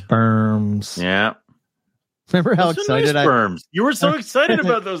 Sperms. Yeah. Remember how excited sperms. You were so excited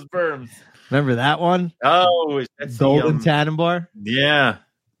about those sperms. Remember that one? Oh, that's Golden Tannenbar? Yeah.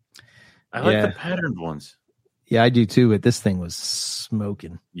 I like the patterned ones. Yeah, I do too, but this thing was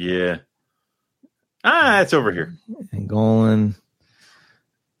smoking. Yeah. It's over here. Angolan.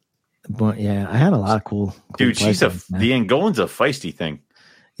 But yeah, I had a lot of cool dude, the Angolan's a feisty thing.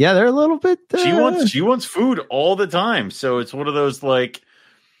 Yeah, they're a little bit she wants food all the time. So it's one of those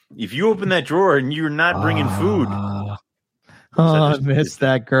if you open that drawer and you're not bringing food. I missed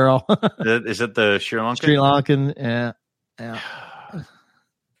that girl. Is that the Sri Lankan? Sri Lankan, yeah.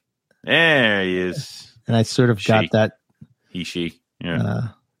 There he is. And I sort of got that. She. Yeah.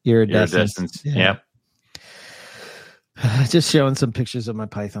 Iridescence. Yeah. Just showing some pictures of my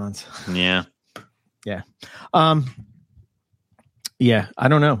pythons. Yeah. Yeah. Yeah. I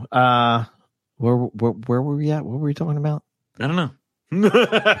don't know. Where were we at? What were we talking about? I don't know. All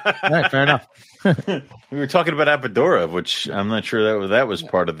right, fair enough. We were talking about Apodora, which I'm not sure that was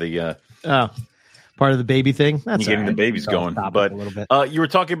part of the part of the baby thing. That's getting the babies going. But a little bit. You were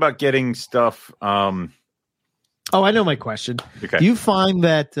talking about getting stuff. Oh, I know my question. Okay. Do you find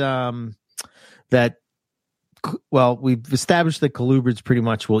that we've established that colubrids pretty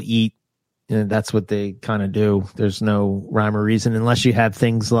much will eat, and that's what they kind of do. There's no rhyme or reason unless you have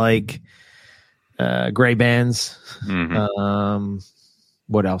things like gray bands. Mm-hmm.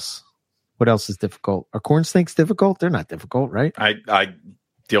 What else? What else is difficult? Are corn snakes difficult? They're not difficult, right? I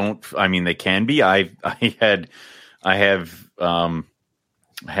don't. I mean, they can be. I have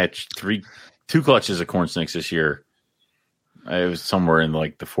hatched 2 clutches of corn snakes this year. I was somewhere in the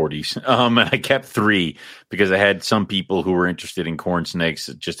 40s. And I kept 3 because I had some people who were interested in corn snakes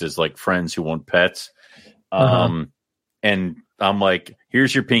just as friends who want pets. And I'm like,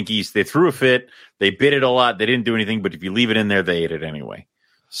 here's your pinkies. They threw a fit. They bit it a lot. They didn't do anything, but if you leave it in there, they ate it anyway.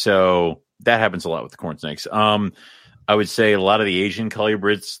 So that happens a lot with the corn snakes. I would say a lot of the Asian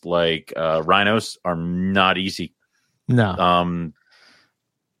colubrids, like rhinos, are not easy. No.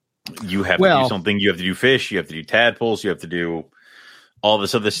 You have to do something. You have to do fish. You have to do tadpoles. You have to do all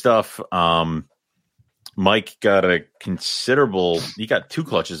this other stuff. Mike got he got 2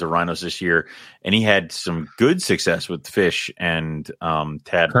 clutches of rhinos this year, and he had some good success with fish and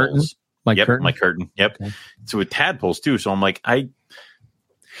tadpoles. Mike Curtin. Yep. Okay. So with tadpoles too. So I'm like,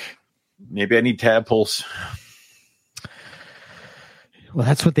 maybe I need tadpoles. Well,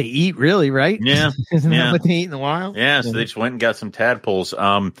 that's what they eat, really, right? Yeah. Isn't that what they eat in the wild? Yeah, so they just went and got some tadpoles.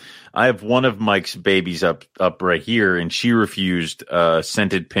 I have one of Mike's babies up right here, and she refused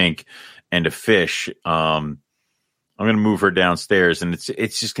scented pink and a fish. I'm going to move her downstairs, and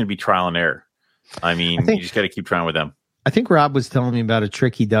it's just going to be trial and error. I mean, you just got to keep trying with them. I think Rob was telling me about a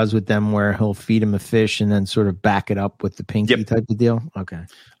trick he does with them where he'll feed them a fish and then sort of back it up with the pinky type of deal. Okay.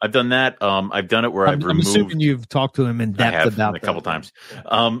 I've done that. I've done it where I've removed. I'm assuming you've talked to him in depth about it a couple times.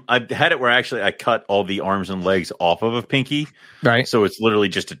 I've had it where actually I cut all the arms and legs off of a pinky. Right. So it's literally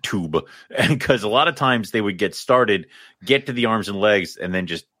just a tube. And because a lot of times they would get started, get to the arms and legs, and then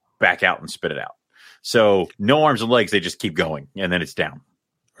just back out and spit it out. So no arms and legs, they just keep going, and then it's down.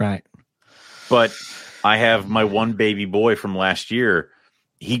 Right. But I have my one baby boy from last year.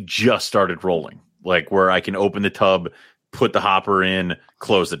 He just started rolling, like where I can open the tub, put the hopper in,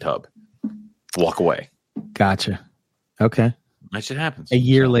 close the tub, walk away. Gotcha. Okay. That shit happens. A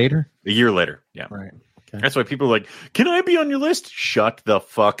year later? A year later. Yeah. Right. Okay. That's why people are like, can I be on your list? Shut the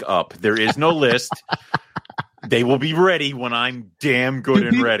fuck up. There is no list. They will be ready when I'm damn good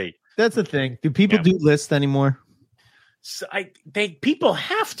and ready. That's the thing. Do people do lists anymore? So people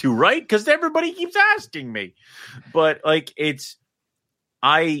have to, right? Because everybody keeps asking me. But like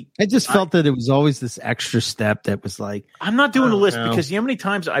I just felt that it was always this extra step that was like, I'm not doing a list because you know how many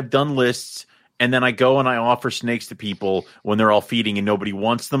times I've done lists and then I go and I offer snakes to people when they're all feeding and nobody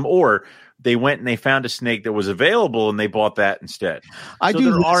wants them, or they went and they found a snake that was available and they bought that instead.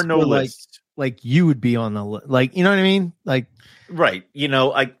 There are no lists. Like you would be on the list, like, you know what I mean? Like, right. You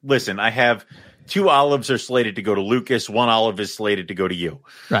know, I have 2 olives are slated to go to Lucas. 1 olive is slated to go to you.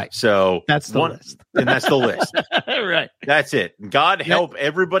 Right. So that's the list. And that's the list. Right. That's it. God help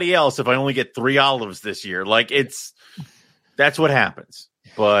everybody else if I only get 3 olives this year. Like that's what happens.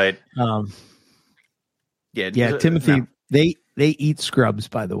 But Timothy, no. They eat scrubs,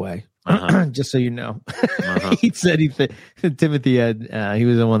 by the way. Just so you know. He said Timothy had he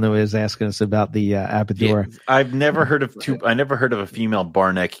was the one that was asking us about the Apodora. Yeah, I've never heard of I never heard of a female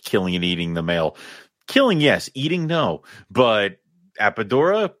barneck killing and eating the male. Killing, yes. Eating, no. But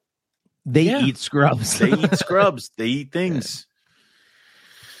Apodora, they eat scrubs. They eat scrubs. They eat things.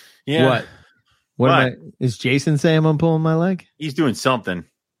 Yeah. What? Is Jason saying I'm pulling my leg? He's doing something.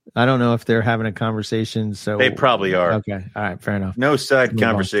 I don't know if they're having a conversation. So they probably are. Okay. All right. Fair enough. No side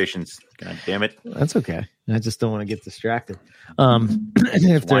conversations. God damn it. That's okay. I just don't want to get distracted.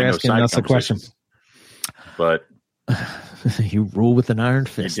 If they're asking us a question. But you rule with an iron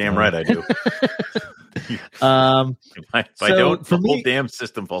fist. You're damn right I do. If I don't, the whole damn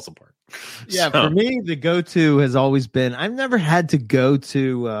system falls apart. Yeah, for me, the go-to has always been, I've never had to go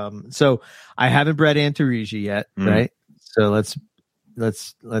to, so I haven't bred Antaresia yet, right? So let's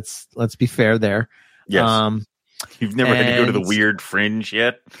be fair there. Yes. You've never had to go to the weird fringe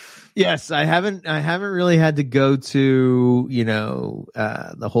yet? Yes, I haven't really had to go to,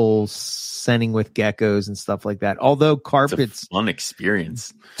 the whole sending with geckos and stuff like that. Although carpets, it's a fun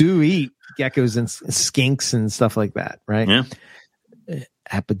experience, do eat geckos and skinks and stuff like that, right? Yeah.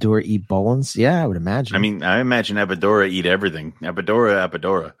 Apodora eat bones? Yeah, I would imagine. I mean, I imagine Apodora eat everything.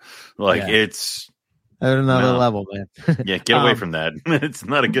 Apodora. Like it's at another level, man. Yeah, get away from that. It's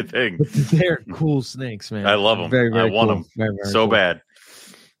not a good thing. They're cool snakes, man. I love them. Very, very I want cool. them very, very so cool. bad.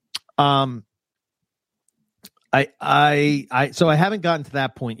 So I haven't gotten to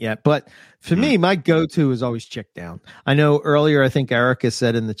that point yet, but for me, my go-to is always chick down. I know earlier, I think Erica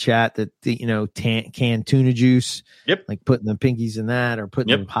said in the chat that canned tuna juice, like putting the pinkies in that or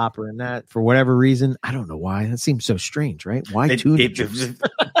putting the popper in that for whatever reason. I don't know why. That seems so strange, right? Why tuna juice?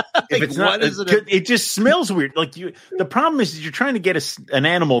 If it's not, it just smells weird. Like the problem is you're trying to get an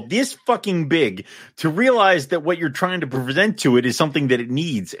animal this fucking big to realize that what you're trying to present to it is something that it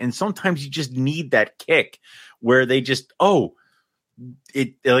needs, and sometimes you just need that kick where they just and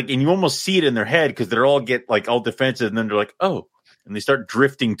you almost see it in their head because they're all defensive, and then they're like, oh, and they start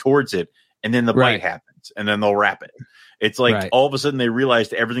drifting towards it, and then the bite happens, and then they'll wrap it. It's like all of a sudden they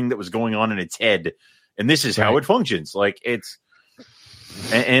realized everything that was going on in its head, and this is how it functions. Like it's.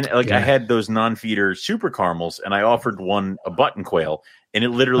 And I had those non-feeder super caramels, and I offered one a button quail, and it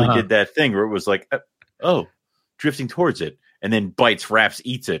literally did that thing where it was like, drifting towards it, and then bites, wraps,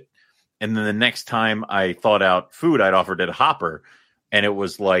 eats it. And then the next time I thought out food, I'd offered it a hopper, and it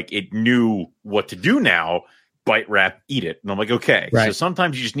was like it knew what to do now. Bite, wrap, eat it. And I'm like, okay. Right. So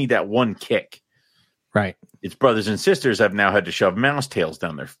sometimes you just need that one kick. Right. Its brothers and sisters have now had to shove mouse tails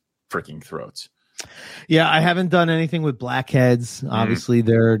down their freaking throats. Yeah, I haven't done anything with blackheads. Obviously,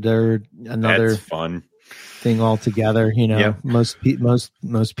 they're another That's fun thing altogether. You know, Yep.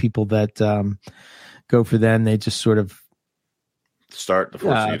 most people that go for them, they just sort of start the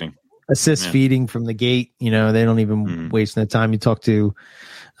force feeding. Assist feeding from the gate. You know, they don't even waste the time. You talk to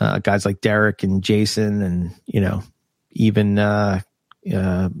guys like Derek and Jason, and you know, even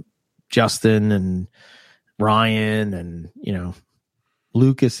Justin and Ryan, and you know,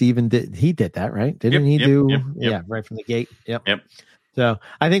 Lucas even did that, right? Didn't he do? Yep. Yeah, right from the gate. Yep. Yep. So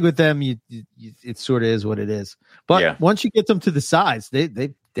I think with them, you it sort of is what it is. But once you get them to the size,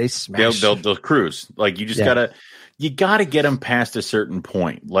 they smash. They'll cruise. Like you just gotta get them past a certain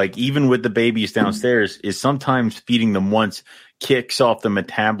point. Like even with the babies downstairs, is sometimes feeding them once kicks off the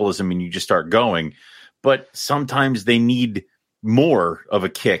metabolism and you just start going. But sometimes they need more of a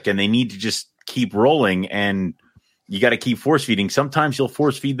kick and they need to just keep rolling, and you got to keep force feeding. Sometimes you'll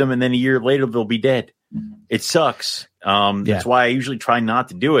force feed them and then a year later they'll be dead. It sucks. That's why I usually try not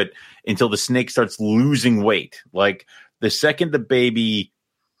to do it until the snake starts losing weight. Like the second the baby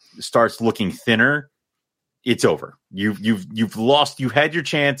starts looking thinner, it's over. You've lost. You had your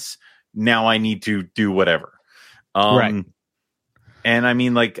chance. Now I need to do whatever. Right. And I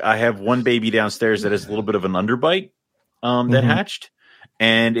mean, like I have one baby downstairs that has a little bit of an underbite that hatched,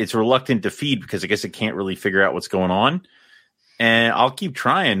 and it's reluctant to feed because I guess it can't really figure out what's going on. And I'll keep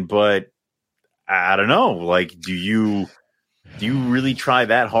trying, but I don't know. Like, do you really try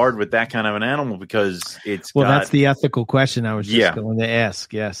that hard with that kind of an animal? Because that's the ethical question I was just going to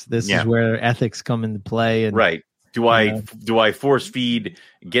ask. Yes, this is where ethics come into play. And right. Do I force feed,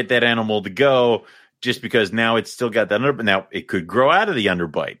 get that animal to go just because now it's still got that underbite? Now it could grow out of the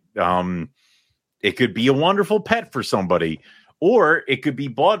underbite. It could be a wonderful pet for somebody, or it could be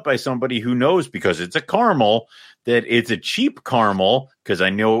bought by somebody who knows, because it's a caramel, that it's a cheap caramel because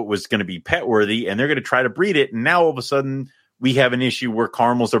I know it was going to be pet worthy, and they're going to try to breed it. And now all of a sudden we have an issue where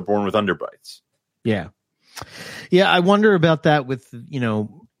caramels are born with underbites. Yeah. Yeah. I wonder about that with, you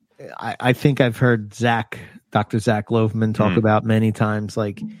know, I think I've heard Dr. Zach Loveman talk about many times,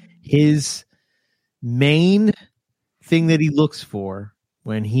 like his main thing that he looks for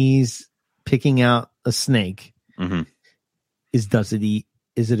when he's picking out a snake is, does it eat?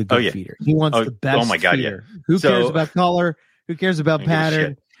 Is it a good feeder? He wants the best feeder. Yeah. Who cares about color? Who cares about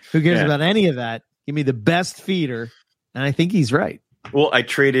pattern? Who cares about any of that? Give me the best feeder. And I think he's right. Well, I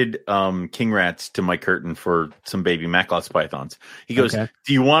traded king rats to Mike Curtin for some baby Macklot's pythons. He goes,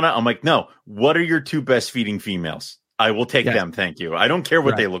 do you want to? I'm like, no. What are your two best feeding females? I will take them. Thank you. I don't care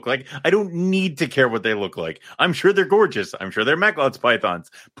what they look like. I don't need to care what they look like. I'm sure they're gorgeous. I'm sure they're Macklot's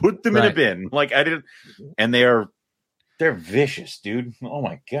pythons. Put them in a bin. Like I didn't. And they're vicious, dude. Oh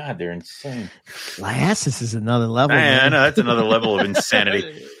my God. They're insane. Liasis is another level. I know. That's another level of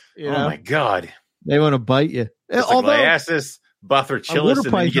insanity. Oh my God. They want to bite you. It's like Liasis, Bothrochilus,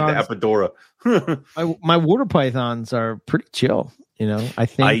 and then you get the Epidora. My water pythons are pretty chill. You know, I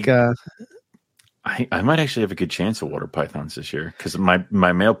think I might actually have a good chance of water pythons this year because my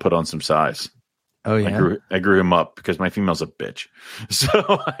male put on some size. Oh yeah, I grew him up because my female's a bitch, so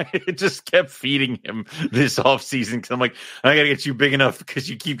I just kept feeding him this off season because I'm like, I gotta get you big enough because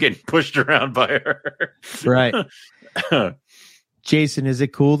you keep getting pushed around by her. Right. Jason, is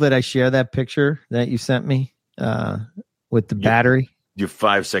it cool that I share that picture that you sent me with the battery? You have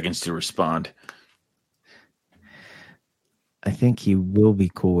 5 seconds to respond. I think he will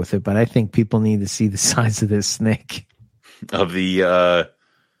be cool with it, but I think people need to see the size of this snake. Of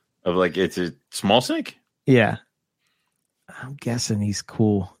like it's a small snake? Yeah. I'm guessing he's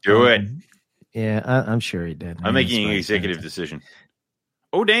cool. Do it. Yeah, I'm sure he did. I'm making an executive decision.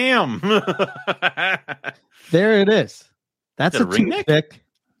 Oh, damn. There it is. That's a toothpick.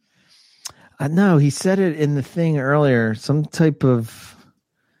 No, he said it in the thing earlier. Some type of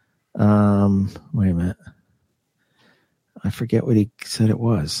wait a minute. I forget what he said it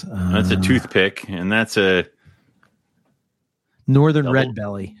was. That's a toothpick, and that's a Northern Red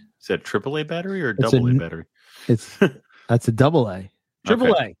Belly. Is that AAA battery or double A battery? That's a double A.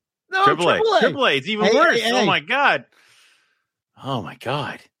 Triple A. No, triple A. It's even worse. Hey. Oh my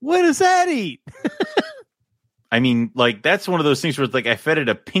God. What does that eat? I mean, like, that's one of those things where it's like I fed it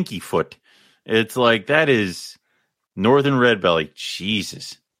a pinky foot. It's like, that is Northern Red Belly.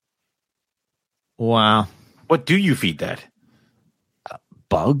 Jesus. Wow. What do you feed that?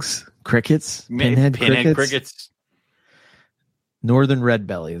 bugs, crickets, Pinhead pinhead crickets. Northern red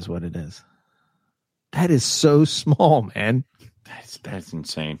belly is what it is. That is so small, man. That's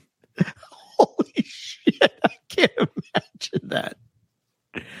insane. Holy shit. I can't imagine that.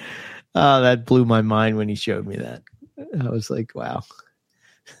 Oh, that blew my mind when he showed me that. I was like, wow.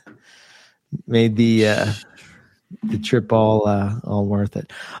 Made the trip all worth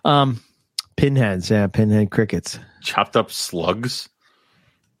it. Pinheads, pinhead crickets. Chopped up slugs.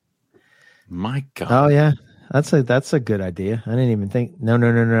 My God. Oh yeah. That's a good idea. I didn't even think.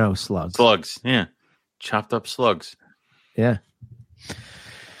 No, slugs. Slugs, yeah. Chopped up slugs. Yeah.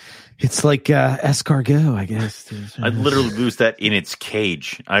 It's like escargot, I guess. I'd literally lose that in its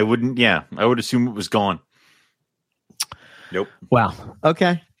cage. I would assume it was gone. Nope. Wow.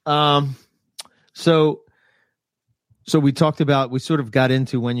 Okay. So we talked about, we sort of got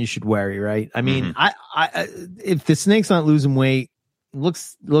into when you should worry, right? I mean, I if the snake's not losing weight,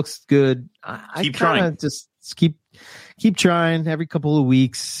 looks good. I keep kind of just keep trying every couple of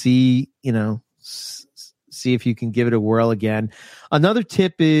weeks. See if you can give it a whirl again. Another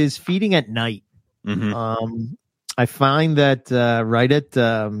tip is feeding at night. I find that right at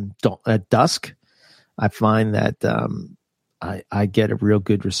dusk, I find that I get a real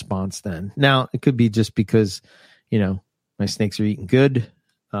good response then. Now, it could be just because, my snakes are eating good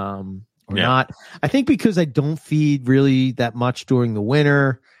or not. I think because I don't feed really that much during the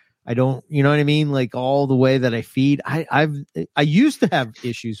winter. I don't, you know what I mean? Like all the way that I feed. I used to have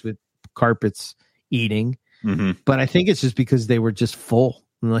issues with carpets eating. But I think it's just because they were just full.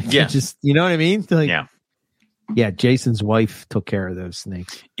 Like, just, you know what I mean? Like, yeah. Jason's wife took care of those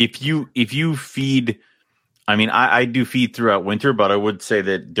snakes. If you feed, I mean, I do feed throughout winter, but I would say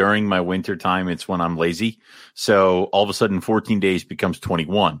that during my winter time, it's when I'm lazy. So all of a sudden 14 days becomes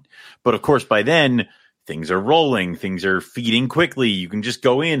 21. But of course, by then things are rolling, things are feeding quickly. You can just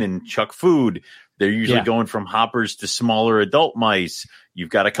go in and chuck food. They're usually going from hoppers to smaller adult mice. You've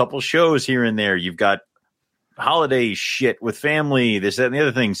got a couple shows here and there. You've got holiday shit with family, this, that, and the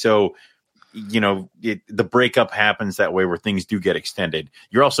other thing. So, the breakup happens that way where things do get extended.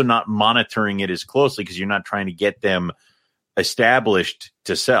 You're also not monitoring it as closely because you're not trying to get them established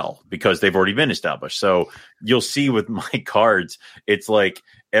to sell because they've already been established. So you'll see with my cards, it's like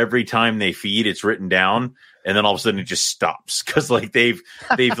every time they feed, it's written down. And then all of a sudden it just stops because like they've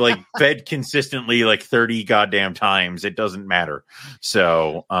like fed consistently like 30 goddamn times. It doesn't matter.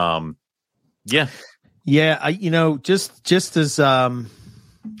 So, yeah. Yeah, just as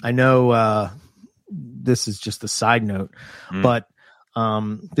I know this is just a side note, but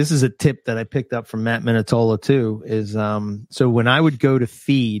this is a tip that I picked up from Matt Minatola too, is so when I would go to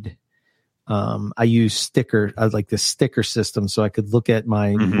feed, I use like this sticker system so I could look at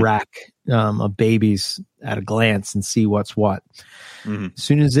my rack of babies at a glance and see what's what. As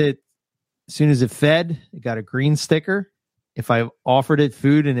soon as it fed, it got a green sticker. If I offered it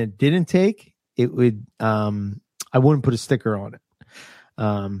food and it didn't take, it would I wouldn't put a sticker on it.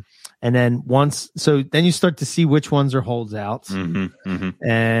 And then then you start to see which ones are holdouts.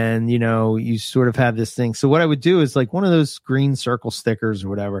 And you sort of have this thing. So what I would do is like one of those green circle stickers or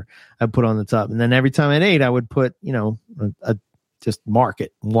whatever I put on the top. And then every time I ate, I would put, just mark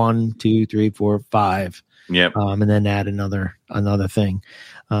it 1, 2, 3, 4, 5. Yep. And then add another thing.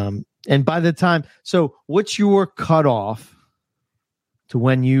 And by the time, so what's your cutoff to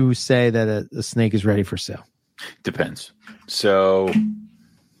when you say that a snake is ready for sale? Depends. So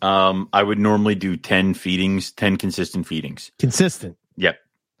I would normally do 10 consistent feedings. Consistent. Yep.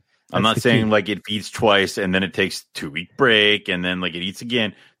 I'm not saying like it feeds twice and then it takes 2-week break and then like it eats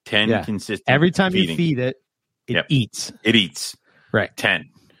again. 10 consistent. Every time feeding. You feed it, it eats. It eats. Right. 10.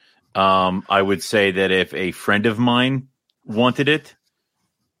 I would say that if a friend of mine wanted it,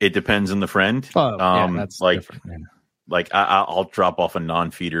 it depends on the friend. Oh, that's like different. Yeah. Like I'll drop off a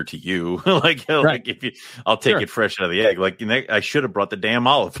non-feeder to you. like if you, I'll take it fresh out of the egg. Like I should have brought the damn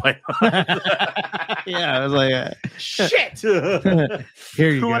olive. Yeah, I was like, shit. Here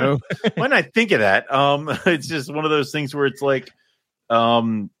you go. Why not think of that? It's just one of those things where it's like,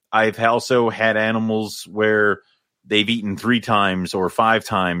 I've also had animals where they've eaten 3 times or 5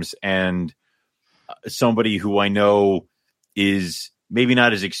 times, and somebody who I know is maybe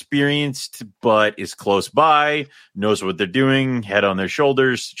not as experienced, but is close by, knows what they're doing, head on their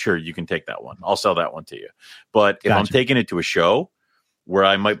shoulders. Sure, you can take that one. I'll sell that one to you. But if I'm taking it to a show where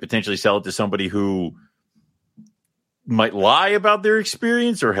I might potentially sell it to somebody who might lie about their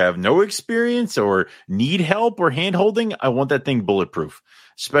experience or have no experience or need help or hand-holding, I want that thing bulletproof,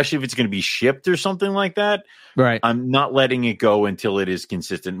 especially if it's going to be shipped or something like that. Right. I'm not letting it go until it is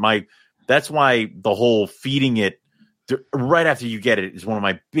consistent. That's why the whole feeding it right after you get it is one of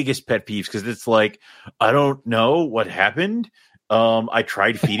my biggest pet peeves because it's like, I don't know what happened. I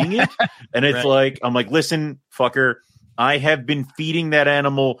tried feeding it and it's like, I'm like, listen, fucker, I have been feeding that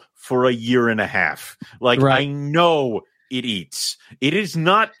animal for a year and a half. Like, I know it eats. It is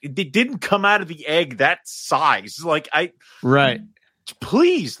not, it didn't come out of the egg that size. Like,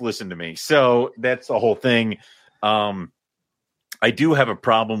 please listen to me. So that's the whole thing. I do have a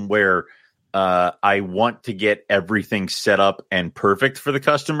problem where I want to get everything set up and perfect for the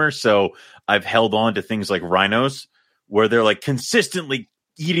customer. So I've held on to things like rhinos where they're like consistently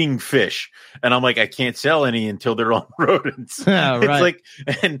eating fish. And I'm like, I can't sell any until they're on rodents. It's like,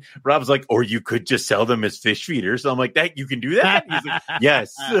 and Rob's like, or you could just sell them as fish feeders. So I'm like, that you can do that? He's like,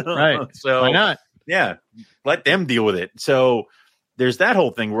 yes. So why not? Yeah. Let them deal with it. So there's that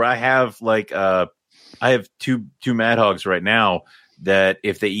whole thing where I have like, I have two Mad Hogs right now that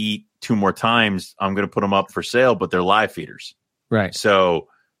if they eat 2 more times, I'm going to put them up for sale, but they're live feeders. Right. So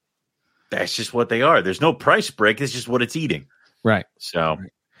that's just what they are. There's no price break. It's just what it's eating. Right. So,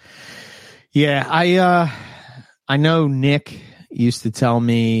 yeah, I know Nick used to tell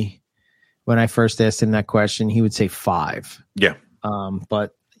me when I first asked him that question, he would say 5. Yeah.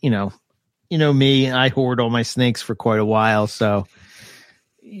 But you know me, I hoard all my snakes for quite a while. So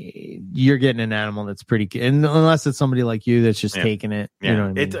you're getting an animal that's pretty good. And unless it's somebody like you that's just taking it, you know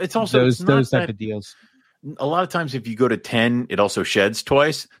what I mean? It's also those type of deals. A lot of times if you go to 10, it also sheds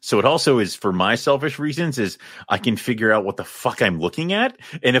twice. So it also is, for my selfish reasons, is I can figure out what the fuck I'm looking at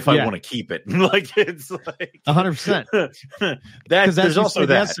and if I want to keep it. Like, it's like 100%. There's also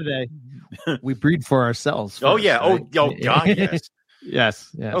that. Yesterday, we breed for ourselves. First, oh yeah. Right? Oh God, yes.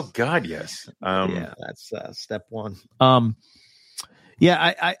 Yes. Oh God, yes. Yeah, that's step 1.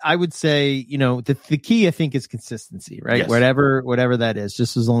 Yeah, I would say, the key, I think, is consistency, right? Yes. Whatever that is,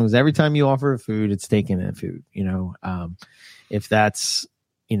 just as long as every time you offer a food, it's taking in food, if that's,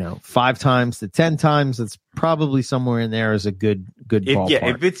 5 times to 10 times, it's probably somewhere in there is a good ballpark. Yeah,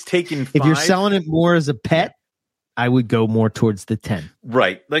 if it's taken 5, if you're selling it more as a pet, I would go more towards the 10.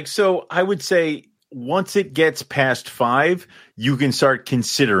 Right. Like, so I would say once it gets past 5, you can start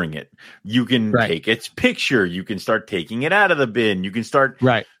considering it. You can take its picture. You can start taking it out of the bin. You can start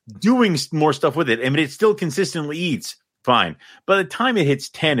doing more stuff with it. I mean, it still consistently eats fine. By the time it hits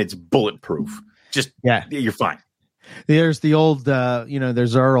 10, it's bulletproof. Just, you're fine. There's the old,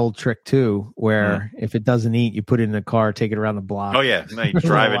 there's our old trick too, where if it doesn't eat, you put it in a car, take it around the block. Oh yeah. No, you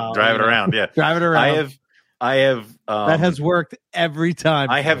drive it around. Yeah. Drive it around. I have that has worked every time.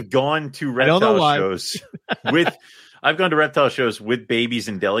 I have gone to reptile shows I've gone to reptile shows with babies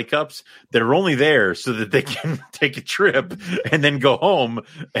in deli cups that are only there so that they can take a trip and then go home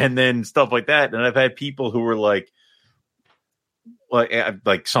and then stuff like that. And I've had people who were like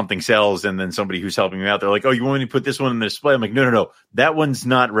something sells and then somebody who's helping me out, they're like, oh, you want me to put this one in the display? I'm like, no, that one's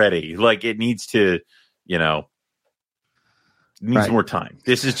not ready. Like, it needs to, more time.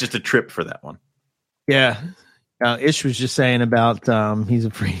 This is just a trip for that one. Yeah. Ish was just saying about he's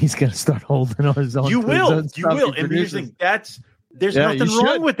afraid he's going to start holding on his own. You will. And here's the thing, there's nothing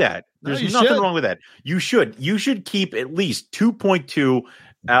wrong with that. There's nothing wrong with that. You should keep at least 2.2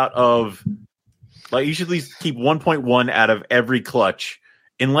 out of, like, you should at least keep 1.1 out of every clutch,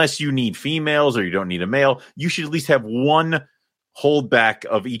 unless you need females or you don't need a male. You should at least have one holdback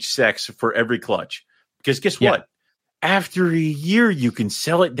of each sex for every clutch. Because guess what? After a year, you can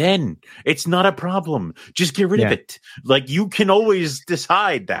sell it then. It's not a problem. Just get rid of it. Like, you can always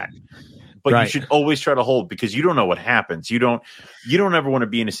decide that. But you should always try to hold, because you don't know what happens. You don't ever want to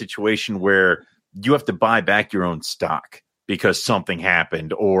be in a situation where you have to buy back your own stock because something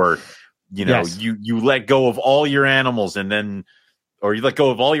happened, or you let go of all your animals or you let go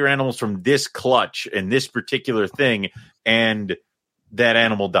of all your animals from this clutch and this particular thing, and that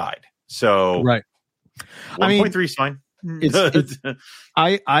animal died. So 1.3 is fine.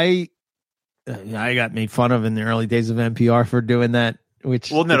 I got made fun of in the early days of NPR for doing that.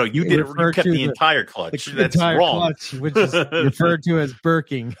 Which, you did it. You kept the entire clutch. That's wrong. Clutch, which is referred to as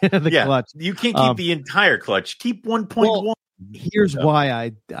burking the clutch. You can't keep the entire clutch. Keep 1.1. Here's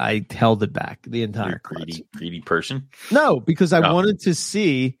why I held it back, the entire clutch. Greedy person. No, because I wanted to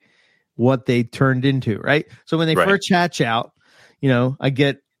see what they turned into. Right. So when they first hatch out, I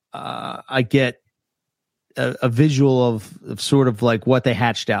get a visual of sort of like what they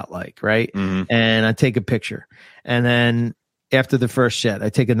hatched out like, right? Mm-hmm. And I take a picture, and then after the first shed, I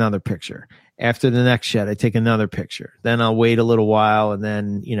take another picture. After the next shed, I take another picture. Then I'll wait a little while, and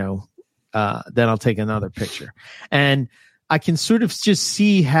then then I'll take another picture, and I can sort of just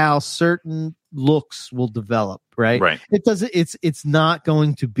see how certain looks will develop. Right. Right. It doesn't. It's not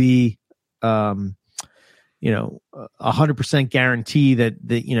going to be 100% guarantee that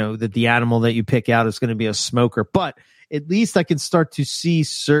the animal that you pick out is going to be a smoker, but at least I can start to see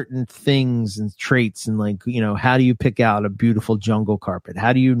certain things and traits and how do you pick out a beautiful jungle carpet?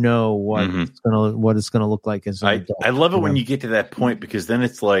 How do you know what it's gonna look like as an adult? I love it when you get to that point, because then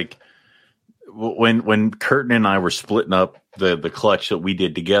it's like when Curtin and I were splitting up the clutch that we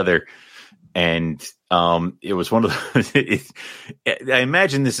did together, and it was one of the I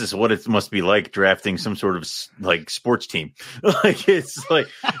imagine this is what it must be like drafting some sort of like sports team. Like it's like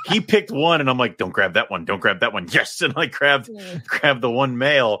he picked one and I'm like, don't grab that one, don't grab that one. Yes. And I grabbed the one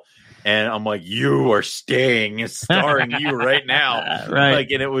male and I'm like, you are staying, it's starring you right now. Right.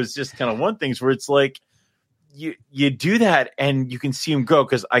 Like, and it was just kind of one things where it's like you do that and you can see him go.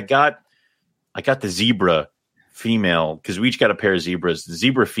 Cause I got the zebra female, because we each got a pair of zebras. The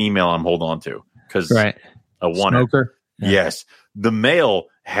zebra female I'm holding on to because I want Smoker. Yeah. Yes. The male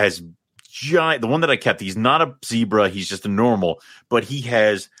has giant, the one that I kept, he's not a zebra, he's just a normal, but he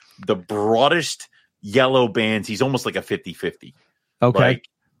has the broadest yellow bands. He's almost like a 50-50. Okay.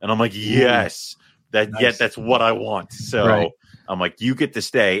 And I'm like, yes, that's what I want. So I'm like, you get to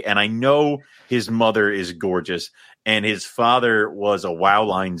stay. And I know his mother is gorgeous. And his father was a wow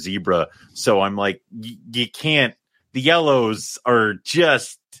line zebra. So I'm like, you can't, the yellows are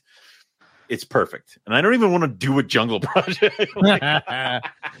just, it's perfect. And I don't even want to do a jungle project.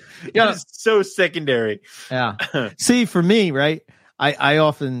 It's so secondary. Yeah. See, for me, right, I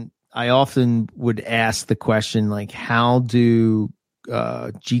often would ask the question, like, how do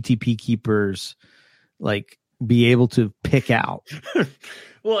GTP keepers be able to pick out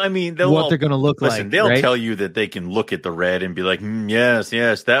well, I mean, what they're going to look like? They'll tell you that they can look at the red and be like, yes,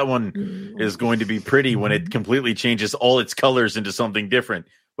 that one is going to be pretty when it completely changes all its colors into something different.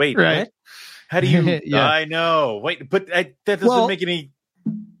 Wait, right? What? How do you? I know. Wait, but that doesn't make any.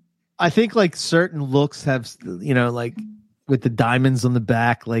 I think certain looks have, with the diamonds on the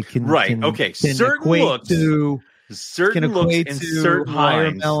back, certain looks to. Certain looks and certain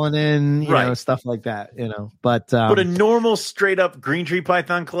higher lines. melanin, stuff like that, But a normal straight up green tree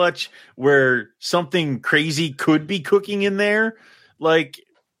python clutch where something crazy could be cooking in there, I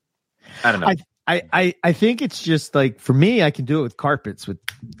don't know. I think it's just for me, I can do it with carpets with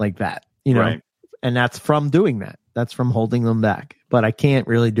that, right. And that's from doing that. That's from holding them back. But I can't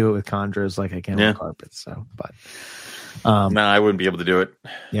really do it with chondros like I can with carpets. So, but no, I wouldn't be able to do it.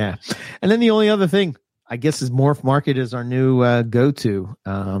 Yeah, and then the only other thing, I guess, is Morph Market is our new go-to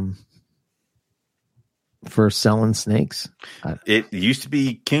for selling snakes. It used to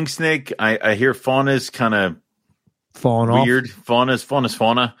be king snake. I hear fauna's kind of falling weird. Off. Fauna's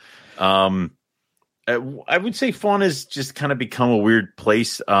fauna. I would say fauna's just kind of become a weird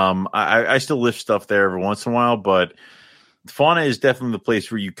place. I still lift stuff there every once in a while, but fauna is definitely the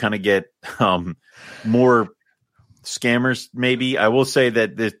place where you kind of get more scammers. Maybe I will say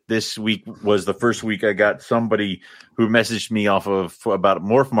that this week was the first week I got somebody who messaged me off of about a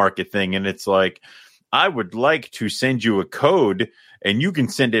Morph Market thing, and it's like, I would like to send you a code and you can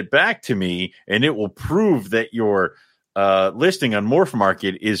send it back to me and it will prove that your listing on Morph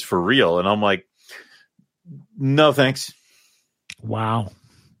Market is for real. And I'm like, no thanks. Wow.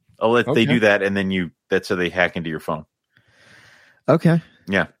 I'll let they do that, and then that's how they hack into your phone. Okay.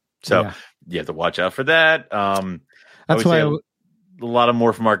 Yeah. So you have to watch out for that. That's why a lot of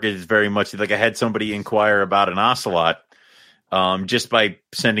Morph Market is very much like I had somebody inquire about an ocelot just by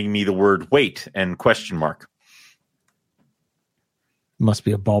sending me the word wait and question mark. Must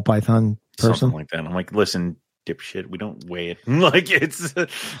be a ball python person. Something like that. I'm like, listen, dipshit, we don't weigh it. It's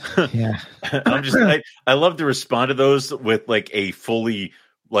I'm just I love to respond to those with a fully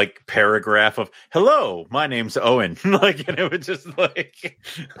paragraph of hello, my name's Owen. And it was just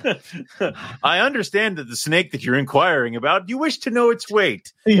I understand that the snake that you're inquiring about, you wish to know its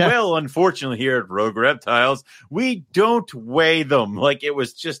weight. Yeah. Well, unfortunately, here at Rogue Reptiles, we don't weigh them. It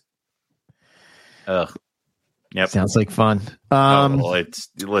was just yep. Sounds like fun.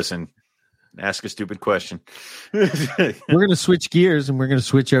 Listen, ask a stupid question. We're gonna switch gears and we're gonna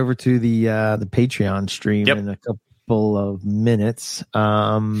switch over to the Patreon stream in a couple of minutes.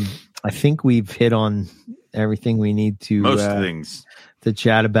 I think we've hit on everything we need to most things to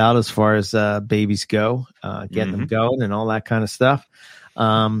chat about as far as babies go, getting them going and all that kind of stuff.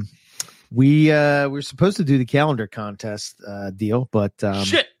 We're supposed to do the calendar contest deal, but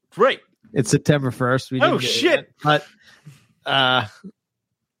shit, right? It's September 1st. We didn't shit! But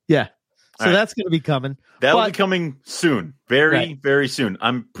yeah. So that's going to be coming. That'll be coming soon, very soon.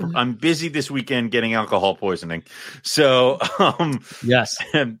 I'm busy this weekend getting alcohol poisoning, so yes,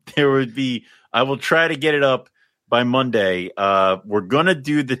 there would be. I will try to get it up by Monday. We're gonna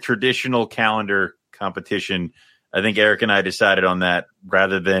do the traditional calendar competition. I think Eric and I decided on that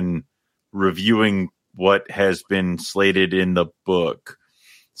rather than reviewing what has been slated in the book.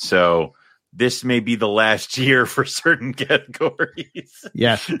 So this may be the last year for certain categories.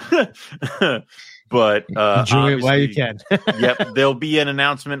 Yeah. But enjoy it while you can. Yep. There'll be an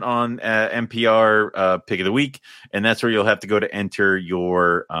announcement on NPR Pick of the Week, and that's where you'll have to go to enter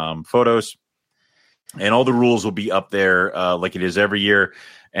your photos. And all the rules will be up there like it is every year.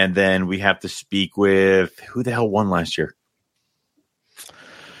 And then we have to speak with who the hell won last year?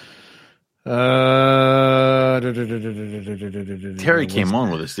 Terry came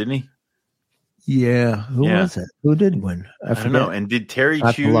on with us, didn't he? Yeah. Who was it? Who did win? I don't know. And did Terry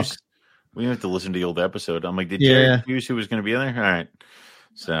choose? We have to listen to the old episode. I'm like, did Terry choose who was going to be in there? All right.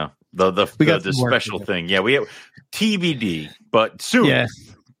 So the special thing. Yeah, we have TBD, but soon. Yeah.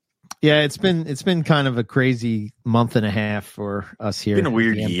 Yeah, it's been kind of a crazy month and a half for us here. It's been a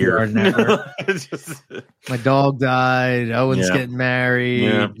weird year. My dog died. Owen's getting married.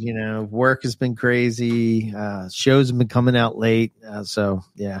 Yeah. You know, work has been crazy. Shows have been coming out late. So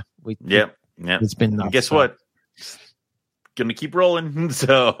yeah, it's been nuts. Guess what? Gonna keep rolling.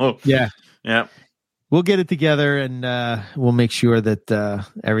 So yeah. We'll get it together and we'll make sure that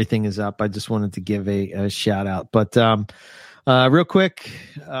everything is up. I just wanted to give a shout out, but real quick.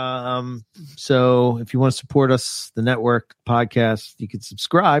 So if you want to support us, the network podcast, you can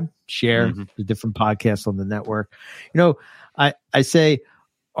subscribe, share the different podcasts on the network. You know, I say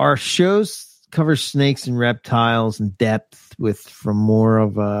our shows cover snakes and reptiles in depth from more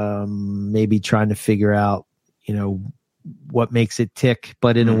of maybe trying to figure out, you know, what makes it tick,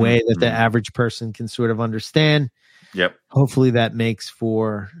 but in a way that the average person can sort of understand. Yep. Hopefully that makes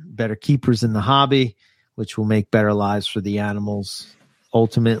for better keepers in the hobby, which will make better lives for the animals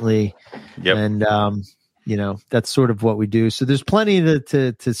ultimately. Yep. And, you know, that's sort of what we do. So there's plenty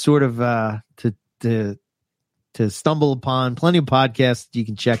to sort of, to stumble upon, plenty of podcasts you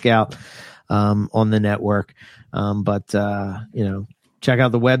can check out, on the network. But you know, check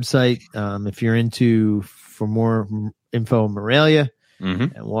out the website. If you're for more info on Morelia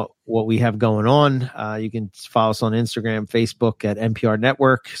and what we have going on, you can follow us on Instagram, Facebook at NPR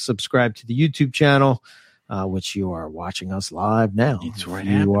Network, subscribe to the YouTube channel, which you are watching us live now. It's right.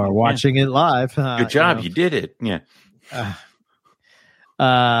 You are watching it live. Good job. You did it. Yeah.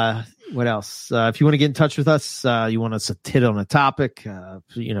 What else? If you want to get in touch with us, you want us to hit on a topic,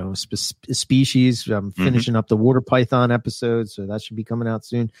 you know, species. I'm finishing up the water python episode, so that should be coming out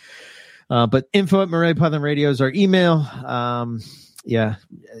soon. But info at Morelia Python Radio is our email.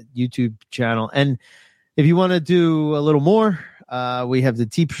 YouTube channel. And if you want to do a little more, we have the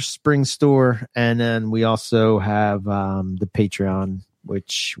Teespring store, and then we also have the Patreon,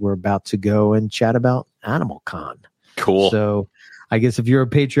 which we're about to go and chat about Animal Con. Cool. So I guess if you're a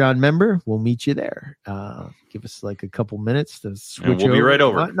Patreon member, we'll meet you there. Give us like a couple minutes to switch over. And we'll be right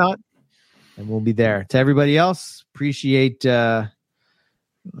over. And we'll be there. To everybody else, appreciate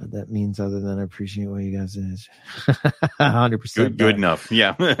what that means other than I appreciate what you guys did. 100%. Good enough.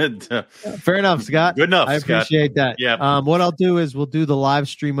 Yeah. Fair enough, Scott. Good enough. I appreciate that. Yeah. What I'll do is we'll do the live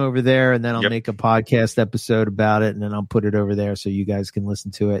stream over there, and then I'll make a podcast episode about it, and then I'll put it over there so you guys can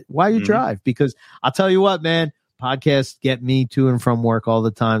listen to it while you drive. Because I'll tell you what, man, podcasts get me to and from work all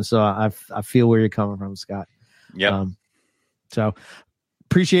the time. So I feel where you're coming from, Scott. Yeah. So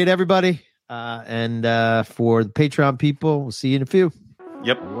appreciate everybody. And for the Patreon people, we'll see you in a few.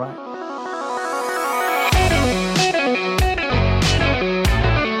 Yep. All right.